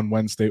on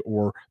Wednesday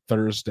or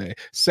Thursday.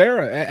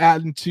 Sarah,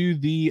 adding to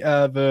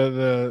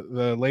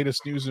the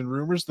latest news and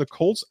rumors, the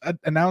Colts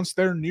announced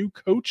their new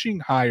coaching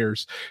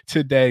hires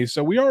today.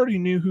 So we already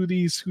knew who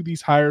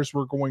these hires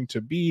were going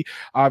to be.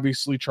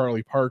 Obviously,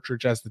 Charlie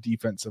Partridge as the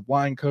defensive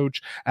line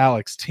coach,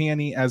 Alex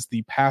Tanney as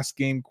the pass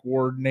game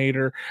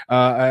coordinator,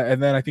 and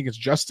then I think it's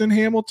Justin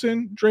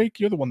Hamilton. Drake,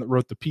 you're the one that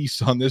wrote the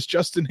piece on this.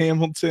 Justin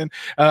Hamilton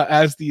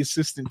as the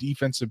assistant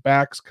defensive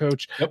backs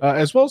coach,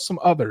 as well as some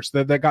others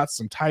that got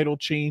some title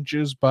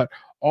changes, but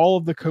all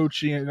of the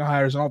coaching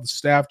hires and all the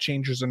staff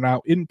changes are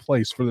now in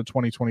place for the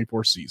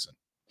 2024 season.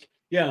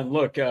 Yeah, and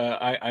look,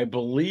 I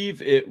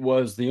believe it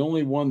was the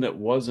only one that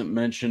wasn't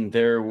mentioned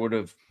there would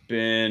have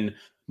been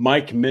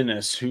Mike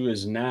Minnis, who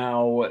is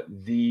now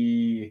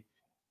the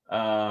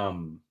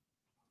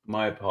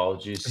my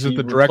apologies. Is it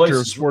the director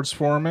of sports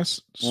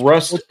performance?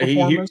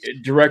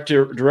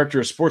 Director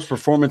of sports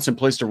performance in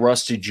place to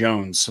Rusty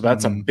Jones. So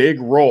that's a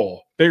bigger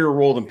role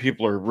than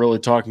people are really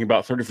talking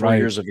about. 34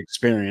 years of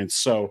experience.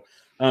 So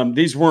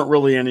these weren't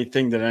really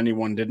anything that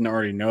anyone didn't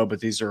already know,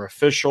 but these are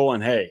official.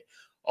 And hey,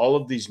 all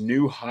of these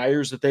new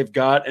hires that they've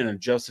got in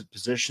adjusted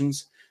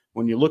positions,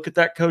 when you look at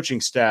that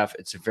coaching staff,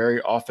 it's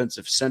very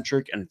offensive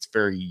centric and it's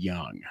very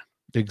young.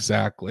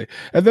 Exactly.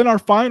 And then our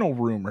final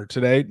rumor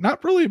today,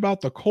 not really about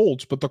the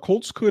Colts, but the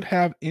Colts could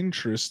have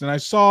interest. And I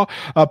saw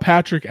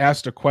Patrick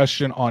asked a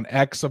question on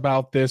X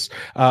about this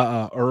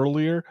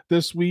earlier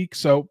this week.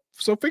 So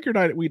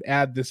figured we'd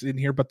add this in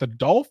here. But the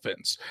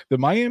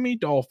Miami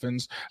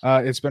Dolphins,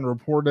 it's been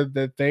reported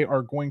that they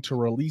are going to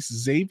release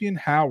Xavier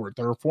Howard,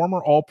 their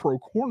former All-Pro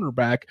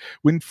cornerback,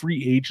 when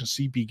free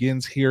agency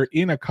begins here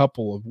in a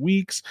couple of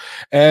weeks.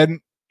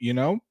 And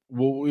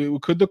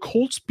could the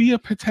Colts be a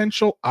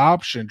potential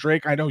option?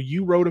 Drake, I know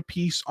you wrote a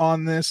piece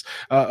on this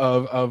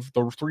of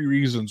the 3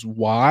 reasons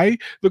why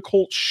the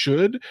Colts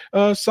should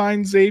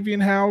sign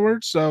Xavier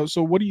Howard. So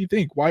what do you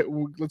think? Why?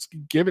 Let's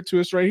give it to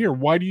us right here.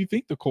 Why do you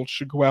think the Colts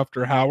should go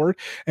after Howard,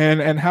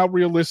 and how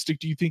realistic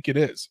do you think it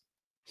is?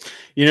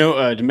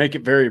 To make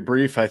it very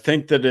brief, I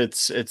think that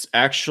it's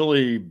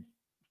actually,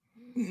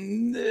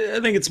 I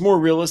think it's more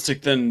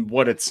realistic than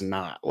what it's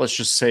not. Let's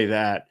just say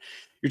that.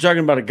 You're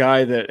talking about a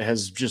guy that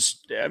has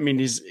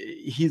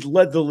he's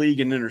led the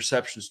league in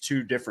interceptions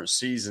 2 different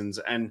seasons,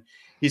 and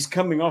he's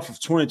coming off of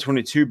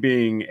 2022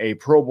 being a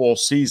Pro Bowl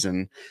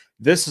season.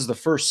 This is the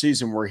first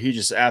season where he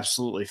just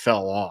absolutely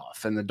fell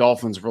off, and the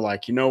Dolphins were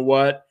like, you know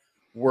what?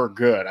 We're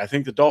good. I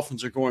think the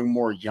Dolphins are going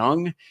more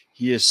young.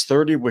 He is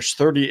 30, which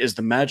 30 is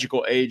the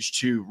magical age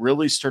to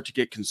really start to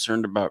get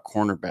concerned about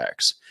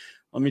cornerbacks.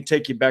 Let me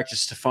take you back to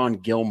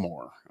Stephon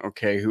Gilmore,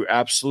 okay, who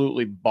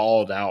absolutely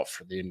balled out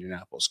for the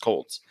Indianapolis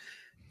Colts.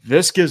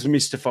 This gives me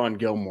Stephon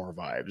Gilmore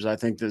vibes. I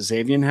think that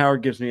Xavier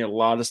Howard gives me a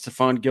lot of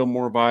Stephon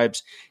Gilmore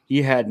vibes.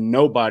 He had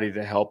nobody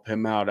to help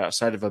him out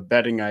outside of a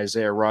betting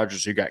Isaiah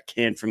Rodgers who got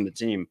canned from the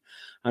team.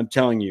 I'm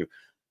telling you,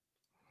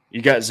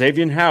 you got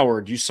Xavier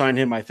Howard. You sign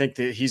him. I think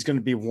that he's going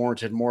to be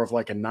warranted more of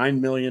like a $9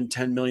 million,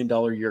 $10 million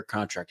a year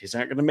contract. He's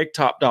not going to make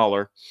top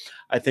dollar.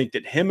 I think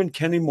that him and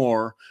Kenny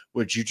Moore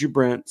with Juju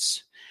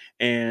Brents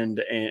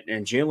and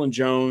Jalen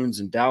Jones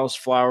and Dallas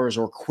Flowers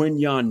or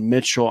Quinyon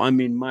Mitchell. I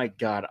mean, my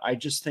God, I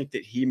just think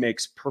that he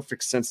makes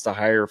perfect sense to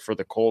hire for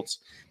the Colts,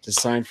 to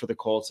sign for the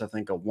Colts. I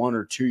think a 1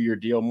 or 2 year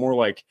deal, more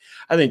like,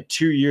 I think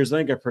 2 years. I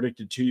think I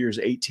predicted 2 years,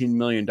 $18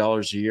 million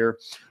a year.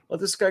 Let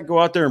this guy go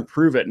out there and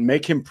prove it and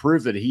make him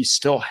prove that he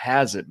still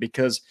has it,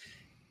 because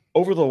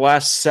over the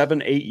last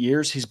 7-8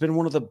 years, he's been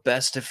one of the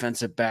best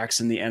defensive backs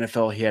in the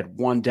NFL. He had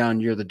one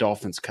down year. The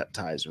Dolphins cut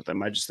ties with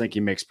him. I just think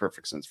he makes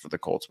perfect sense for the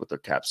Colts with their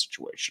cap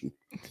situation.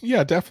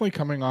 Yeah, definitely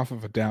coming off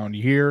of a down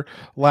year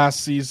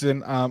last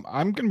season. I'm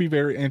going to be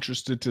very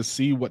interested to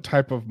see what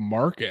type of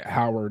market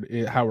Howard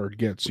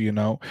gets.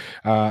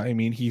 I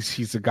mean,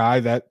 he's a guy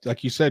that,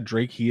 like you said,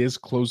 Drake, he is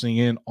closing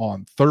in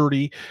on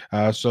 30.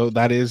 So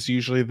that is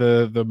usually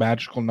the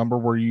magical number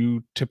where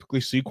you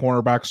typically see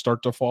cornerbacks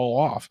start to fall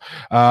off.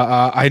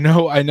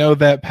 I know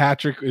that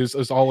Patrick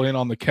is all in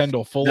on the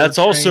Kendall Fuller. That's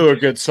also a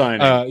good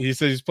signing. He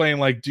says he's playing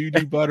like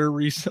doo-doo butter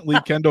recently.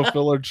 Kendall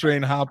Fuller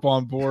train, hop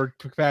on board.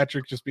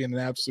 Patrick just being an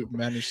absolute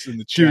menace in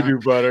the chat. Doo-doo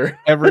butter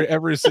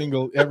every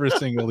single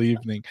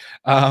evening.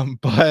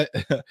 But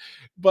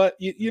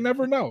you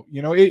never know.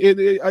 You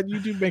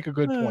do make a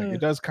good point.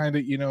 It does kind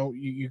of,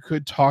 you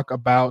could talk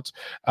about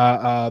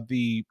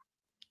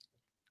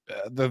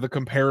the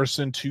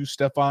comparison to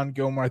Stephon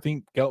Gilmore. I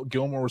think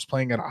Gilmore was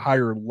playing at a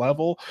higher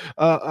level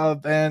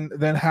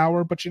than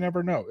Howard, but you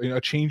never know.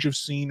 A change of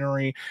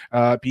scenery,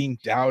 being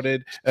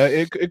doubted,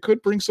 it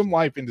could bring some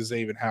life into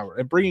Xavier Howard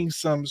and bringing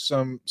some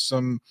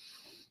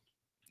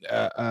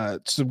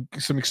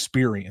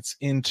experience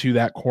into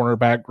that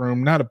cornerback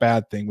room. Not a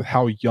bad thing with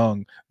how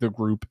young the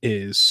group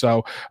is.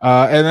 So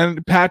and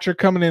then Patrick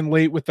coming in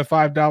late with the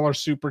 $5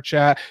 super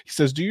chat. He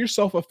says, do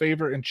yourself a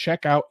favor and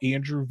check out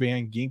Andrew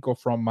Van Ginkel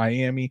from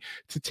Miami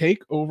to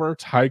take over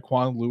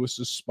Tyquan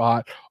Lewis's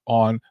spot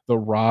on the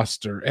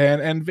roster.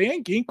 And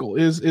Van Ginkel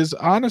is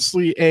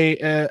honestly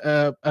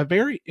a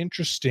very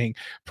interesting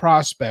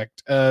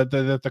prospect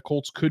that the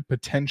Colts could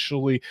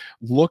potentially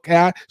look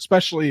at,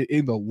 especially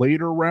in the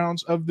later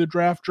rounds of the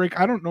draft. Drake,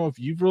 I don't know if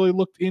you've really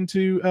looked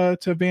into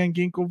to Van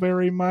Ginkel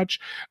very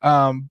much,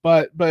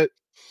 but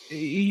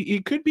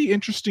it could be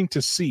interesting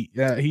to see.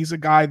 He's a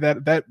guy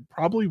that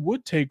probably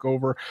would take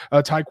over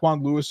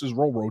Tyquan Lewis's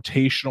role,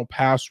 rotational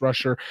pass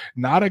rusher,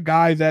 not a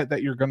guy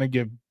that you're going to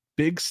give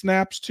big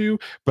snaps to,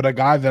 but a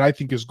guy that I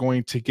think is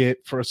going to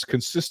get for us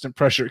consistent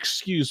pressure.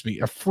 Excuse me,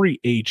 a free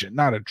agent,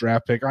 not a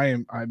draft pick.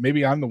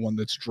 Maybe I'm the one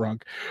that's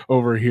drunk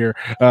over here.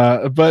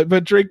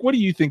 But Drake, what do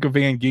you think of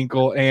Van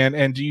Ginkel,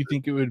 and do you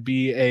think it would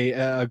be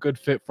a good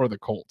fit for the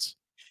Colts?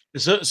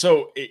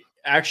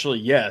 Actually,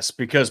 yes,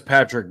 because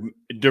Patrick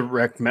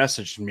direct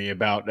messaged me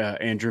about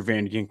Andrew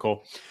Van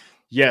Ginkel.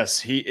 Yes,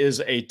 he is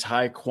a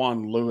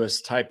Tyquan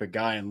Lewis type of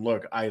guy. And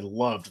look, I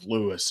loved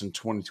Lewis in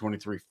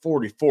 2023.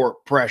 44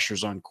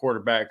 pressures on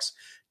quarterbacks.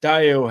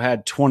 Dio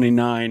had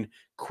 29.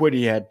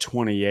 Quiddy had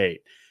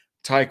 28.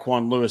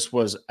 Tyquan Lewis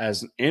was,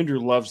 as Andrew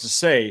loves to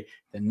say,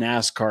 the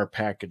NASCAR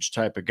package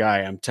type of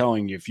guy. I'm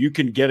telling you, if you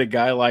can get a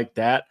guy like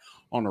that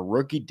on a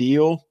rookie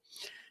deal,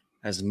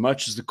 as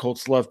much as the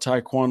Colts love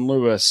Tyquan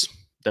Lewis,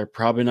 they're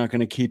probably not going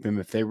to keep him.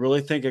 If they really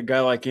think a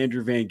guy like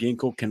Andrew Van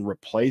Ginkel can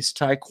replace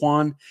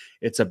Tyquan,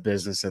 it's a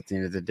business at the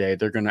end of the day.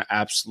 They're going to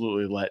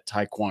absolutely let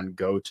Tyquan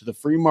go to the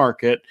free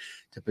market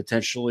to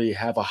potentially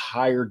have a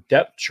higher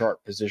depth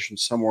chart position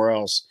somewhere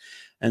else,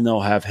 and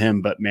they'll have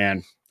him. But,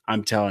 man,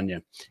 I'm telling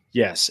you,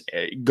 yes,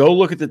 go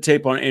look at the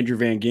tape on Andrew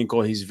Van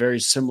Ginkel. He's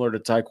very similar to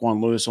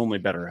Tyquan Lewis, only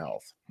better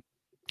health.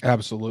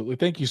 Absolutely.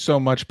 Thank you so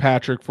much,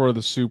 Patrick, for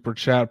the super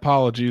chat.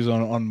 Apologies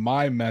on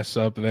my mess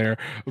up there,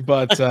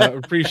 but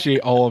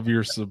appreciate all of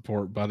your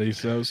support, buddy.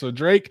 So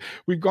Drake,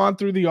 we've gone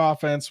through the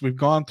offense, we've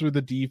gone through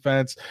the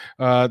defense.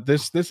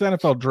 This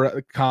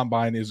NFL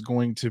combine is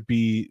going to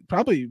be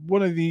probably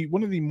one of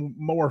the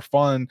more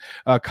fun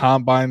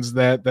combines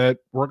that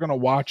we're going to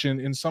watch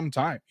in some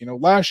time.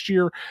 Last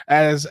year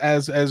as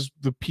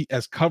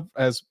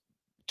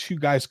two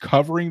guys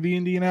covering the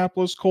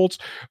Indianapolis Colts,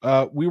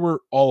 we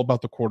were all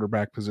about the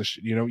quarterback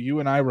position. You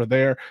and I were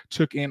there,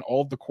 took in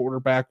all the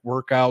quarterback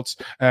workouts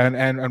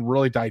and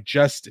really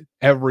digested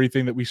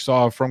everything that we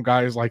saw from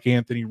guys like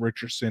Anthony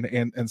Richardson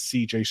and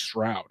CJ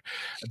Stroud.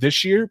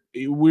 This year,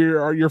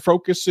 your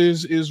focus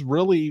is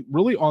really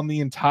on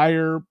the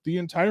entire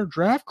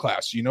draft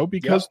class,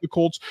 because the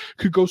Colts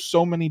could go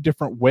so many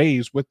different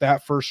ways with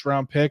that first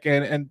round pick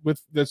and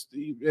with this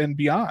and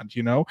beyond,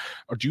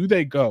 or do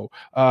they go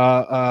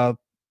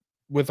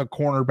with a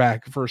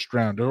cornerback first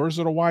round, or is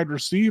it a wide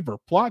receiver?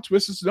 Plot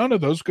twist is none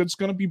of those. It's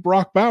going to be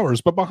Brock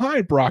Bowers, but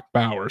behind Brock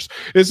Bowers,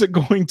 is it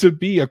going to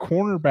be a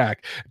cornerback?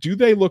 Do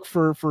they look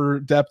for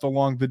depth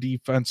along the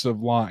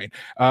defensive line?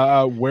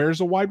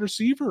 Where's a wide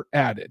receiver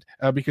added?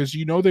 Because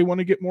they want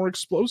to get more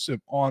explosive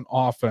on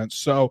offense.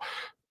 So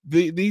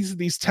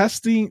these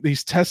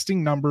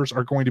testing numbers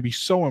are going to be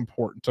so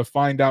important to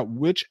find out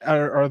which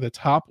are the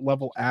top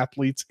level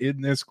athletes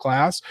in this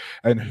class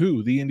and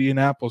who the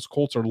Indianapolis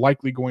Colts are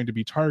likely going to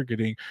be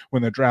targeting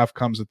when the draft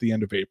comes at the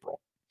end of April.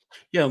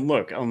 Yeah,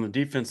 look, on the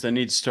defense, they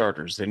need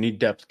starters. They need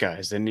depth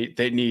guys. They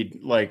need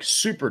like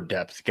super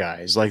depth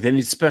guys. Like they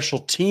need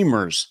special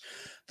teamers.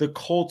 The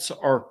Colts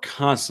are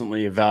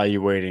constantly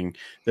evaluating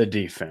the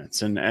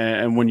defense.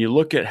 And when you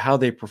look at how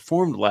they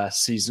performed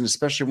last season,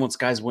 especially once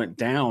guys went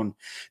down,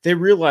 they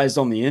realized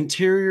on the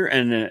interior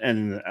and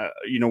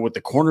with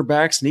the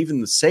cornerbacks and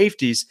even the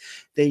safeties,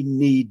 they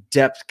need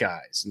depth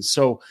guys. And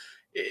so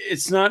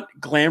it's not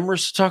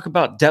glamorous to talk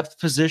about depth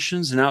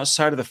positions and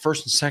outside of the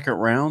first and second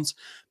rounds,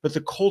 but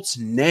the Colts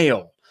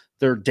nail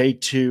their day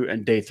 2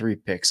 and day 3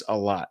 picks a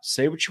lot.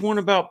 Say what you want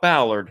about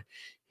Ballard.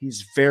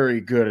 He's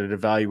very good at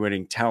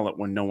evaluating talent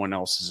when no one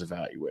else is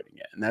evaluating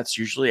it. And that's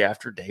usually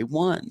after day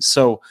 1.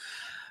 So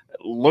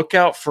look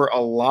out for a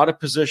lot of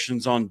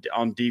positions on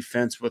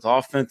defense. With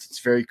offense, it's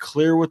very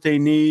clear what they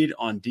need.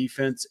 On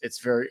defense, it's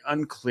very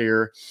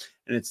unclear.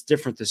 And it's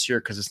different this year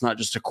because it's not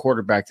just a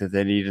quarterback that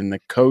they need, and the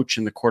coach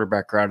and the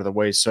quarterback are out of the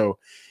way. So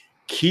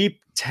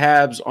keep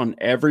tabs on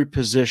every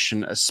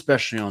position,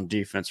 especially on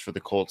defense for the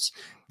Colts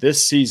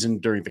this season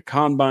during the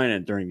combine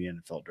and during the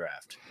NFL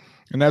draft.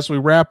 And as we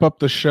wrap up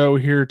the show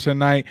here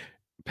tonight,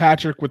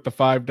 Patrick with the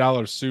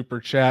 $5 super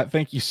chat.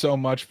 Thank you so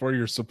much for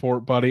your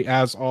support, buddy,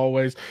 as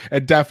always.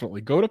 And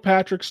definitely go to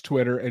Patrick's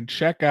Twitter and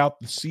check out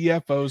the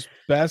CFO's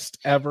best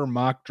ever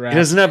mock draft. He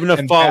doesn't have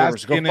enough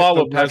followers. Go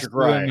follow Patrick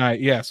Rye.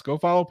 Yes, go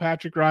follow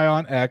Patrick Rye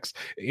on X.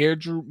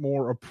 Andrew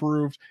Moore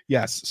approved.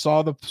 Yes,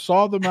 saw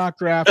the mock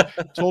draft.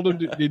 Told him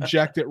to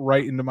inject it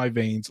right into my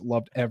veins.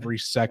 Loved every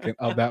second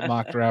of that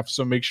mock draft.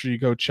 So make sure you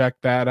go check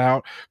that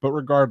out. But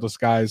regardless,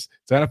 guys,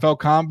 it's NFL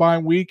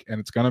Combine week, and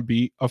it's going to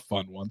be a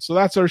fun one. So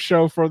that's our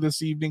show for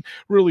this evening.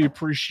 Really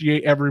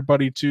appreciate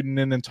everybody tuning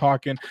in and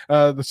talking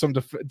some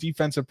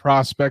defensive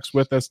prospects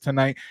with us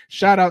tonight.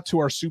 Shout out to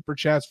our super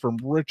chats from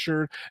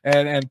Richard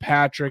and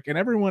Patrick and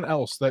everyone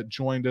else that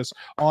joined us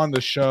on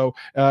the show.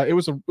 It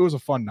was a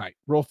fun night,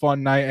 real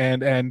fun night,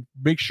 and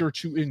make sure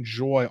to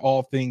enjoy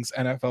all things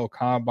NFL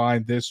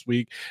Combine this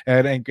week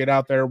and get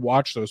out there,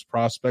 watch those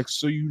prospects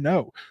so you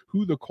know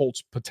who the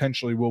Colts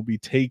potentially will be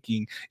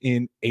taking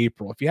in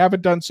April. If you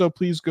haven't done so,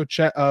 please go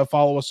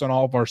follow us on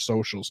all of our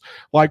socials,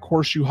 like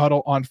Horseshoe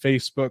Huddle on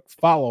Facebook,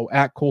 follow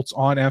at Colts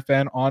on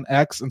FN on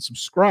X, and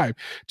subscribe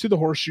to the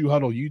Horseshoe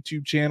Huddle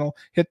YouTube channel.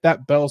 Hit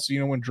that bell so you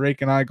know when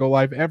Drake and I go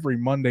live every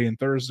Monday and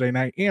Thursday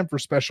night, and for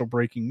special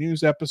breaking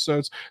news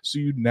episodes so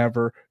you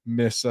never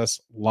miss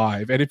us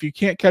live. And if you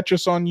can't catch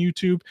us on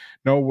YouTube,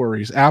 no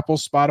worries. Apple,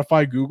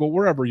 Spotify, Google,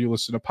 wherever you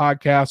listen to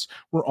podcasts,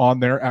 we're on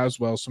there as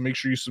well. So make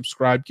sure you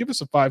subscribe, give us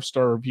a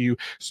 5-star review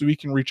so we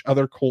can reach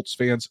other Colts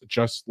fans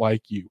just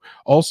like you.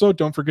 Also,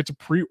 don't forget to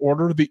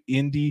pre-order the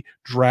Indy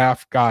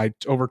Draft Guide.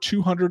 Over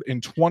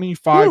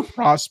 225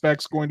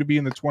 prospects going to be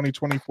in the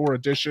 2024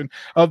 edition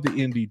of the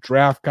Indy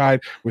Draft Guide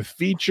with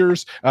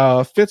features,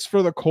 fits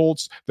for the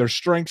Colts, their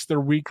strengths,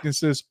 their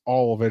weaknesses,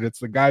 all of it. It's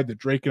the guide that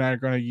Drake and I are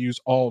going to use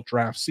all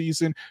draft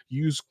season.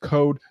 Use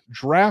code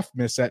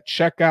DRAFTMISS at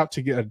checkout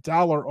to get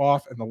 $1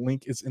 off, and the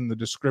link is in the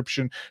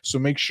description. So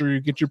make sure you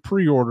get your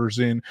pre-orders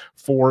in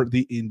for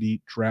the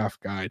Indy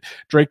Draft Guide.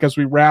 Drake, as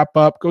we wrap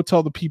up, go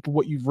tell the people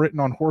what you've written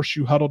on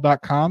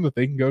horseshoehuddle.com that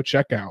they can go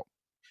check out.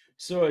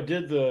 So I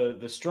did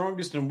the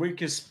strongest and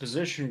weakest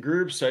position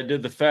groups. I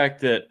did the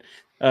fact that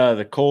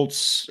the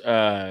Colts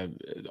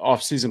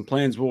offseason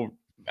plans will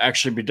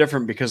actually be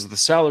different because of the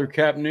salary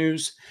cap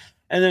news.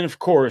 And then, of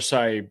course,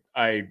 I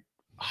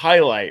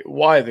highlight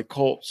why the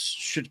Colts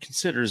should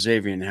consider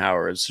Xavier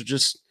Howard. So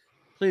just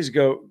please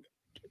go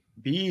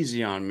be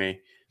easy on me.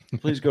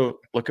 Please go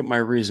look at my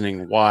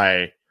reasoning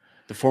why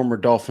the former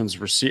Dolphins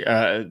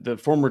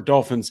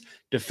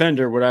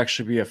defender would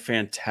actually be a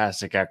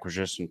fantastic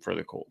acquisition for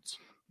the Colts.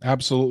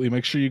 Absolutely.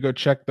 Make sure you go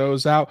check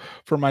those out.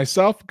 For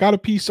myself, got a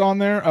piece on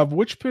there of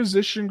which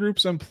position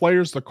groups and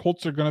players the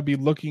Colts are going to be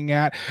looking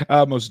at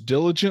most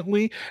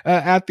diligently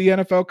at the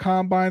NFL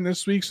Combine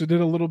this week. So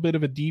did a little bit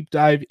of a deep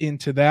dive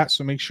into that.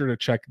 So make sure to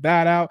check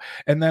that out.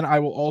 And then I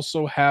will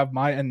also have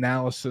my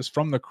analysis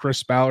from the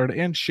Chris Ballard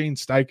and Shane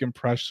Steichen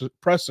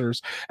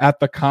pressers at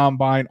the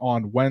Combine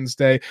on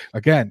Wednesday.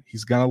 Again,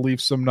 he's going to leave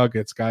some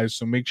nuggets, guys.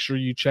 So make sure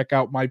you check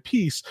out my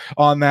piece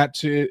on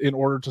that in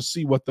order to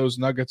see what those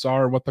nuggets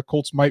are and what the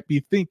Colts might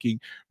be thinking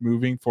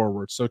moving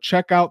forward. So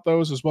check out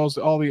those as well as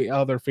all the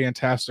other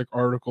fantastic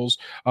articles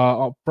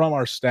from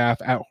our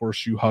staff at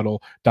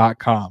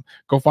horseshoehuddle.com.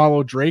 Go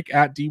follow Drake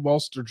at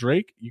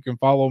DWalsterDrake. You can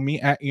follow me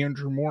at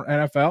Andrew Moore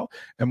NFL,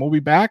 and we'll be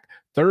back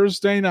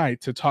Thursday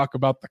night to talk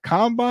about the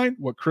combine,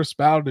 what Chris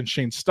Ballard and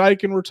Shane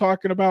Steichen were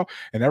talking about,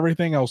 and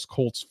everything else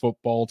Colts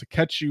football to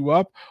catch you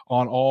up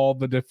on all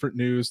the different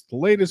news, the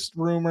latest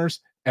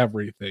rumors,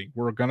 everything.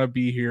 We're going to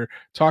be here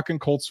talking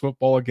Colts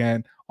football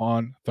again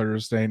on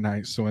Thursday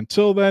night. So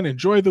until then,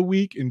 enjoy the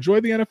week,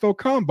 enjoy the NFL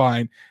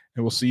combine,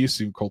 and we'll see you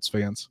soon, Colts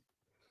fans.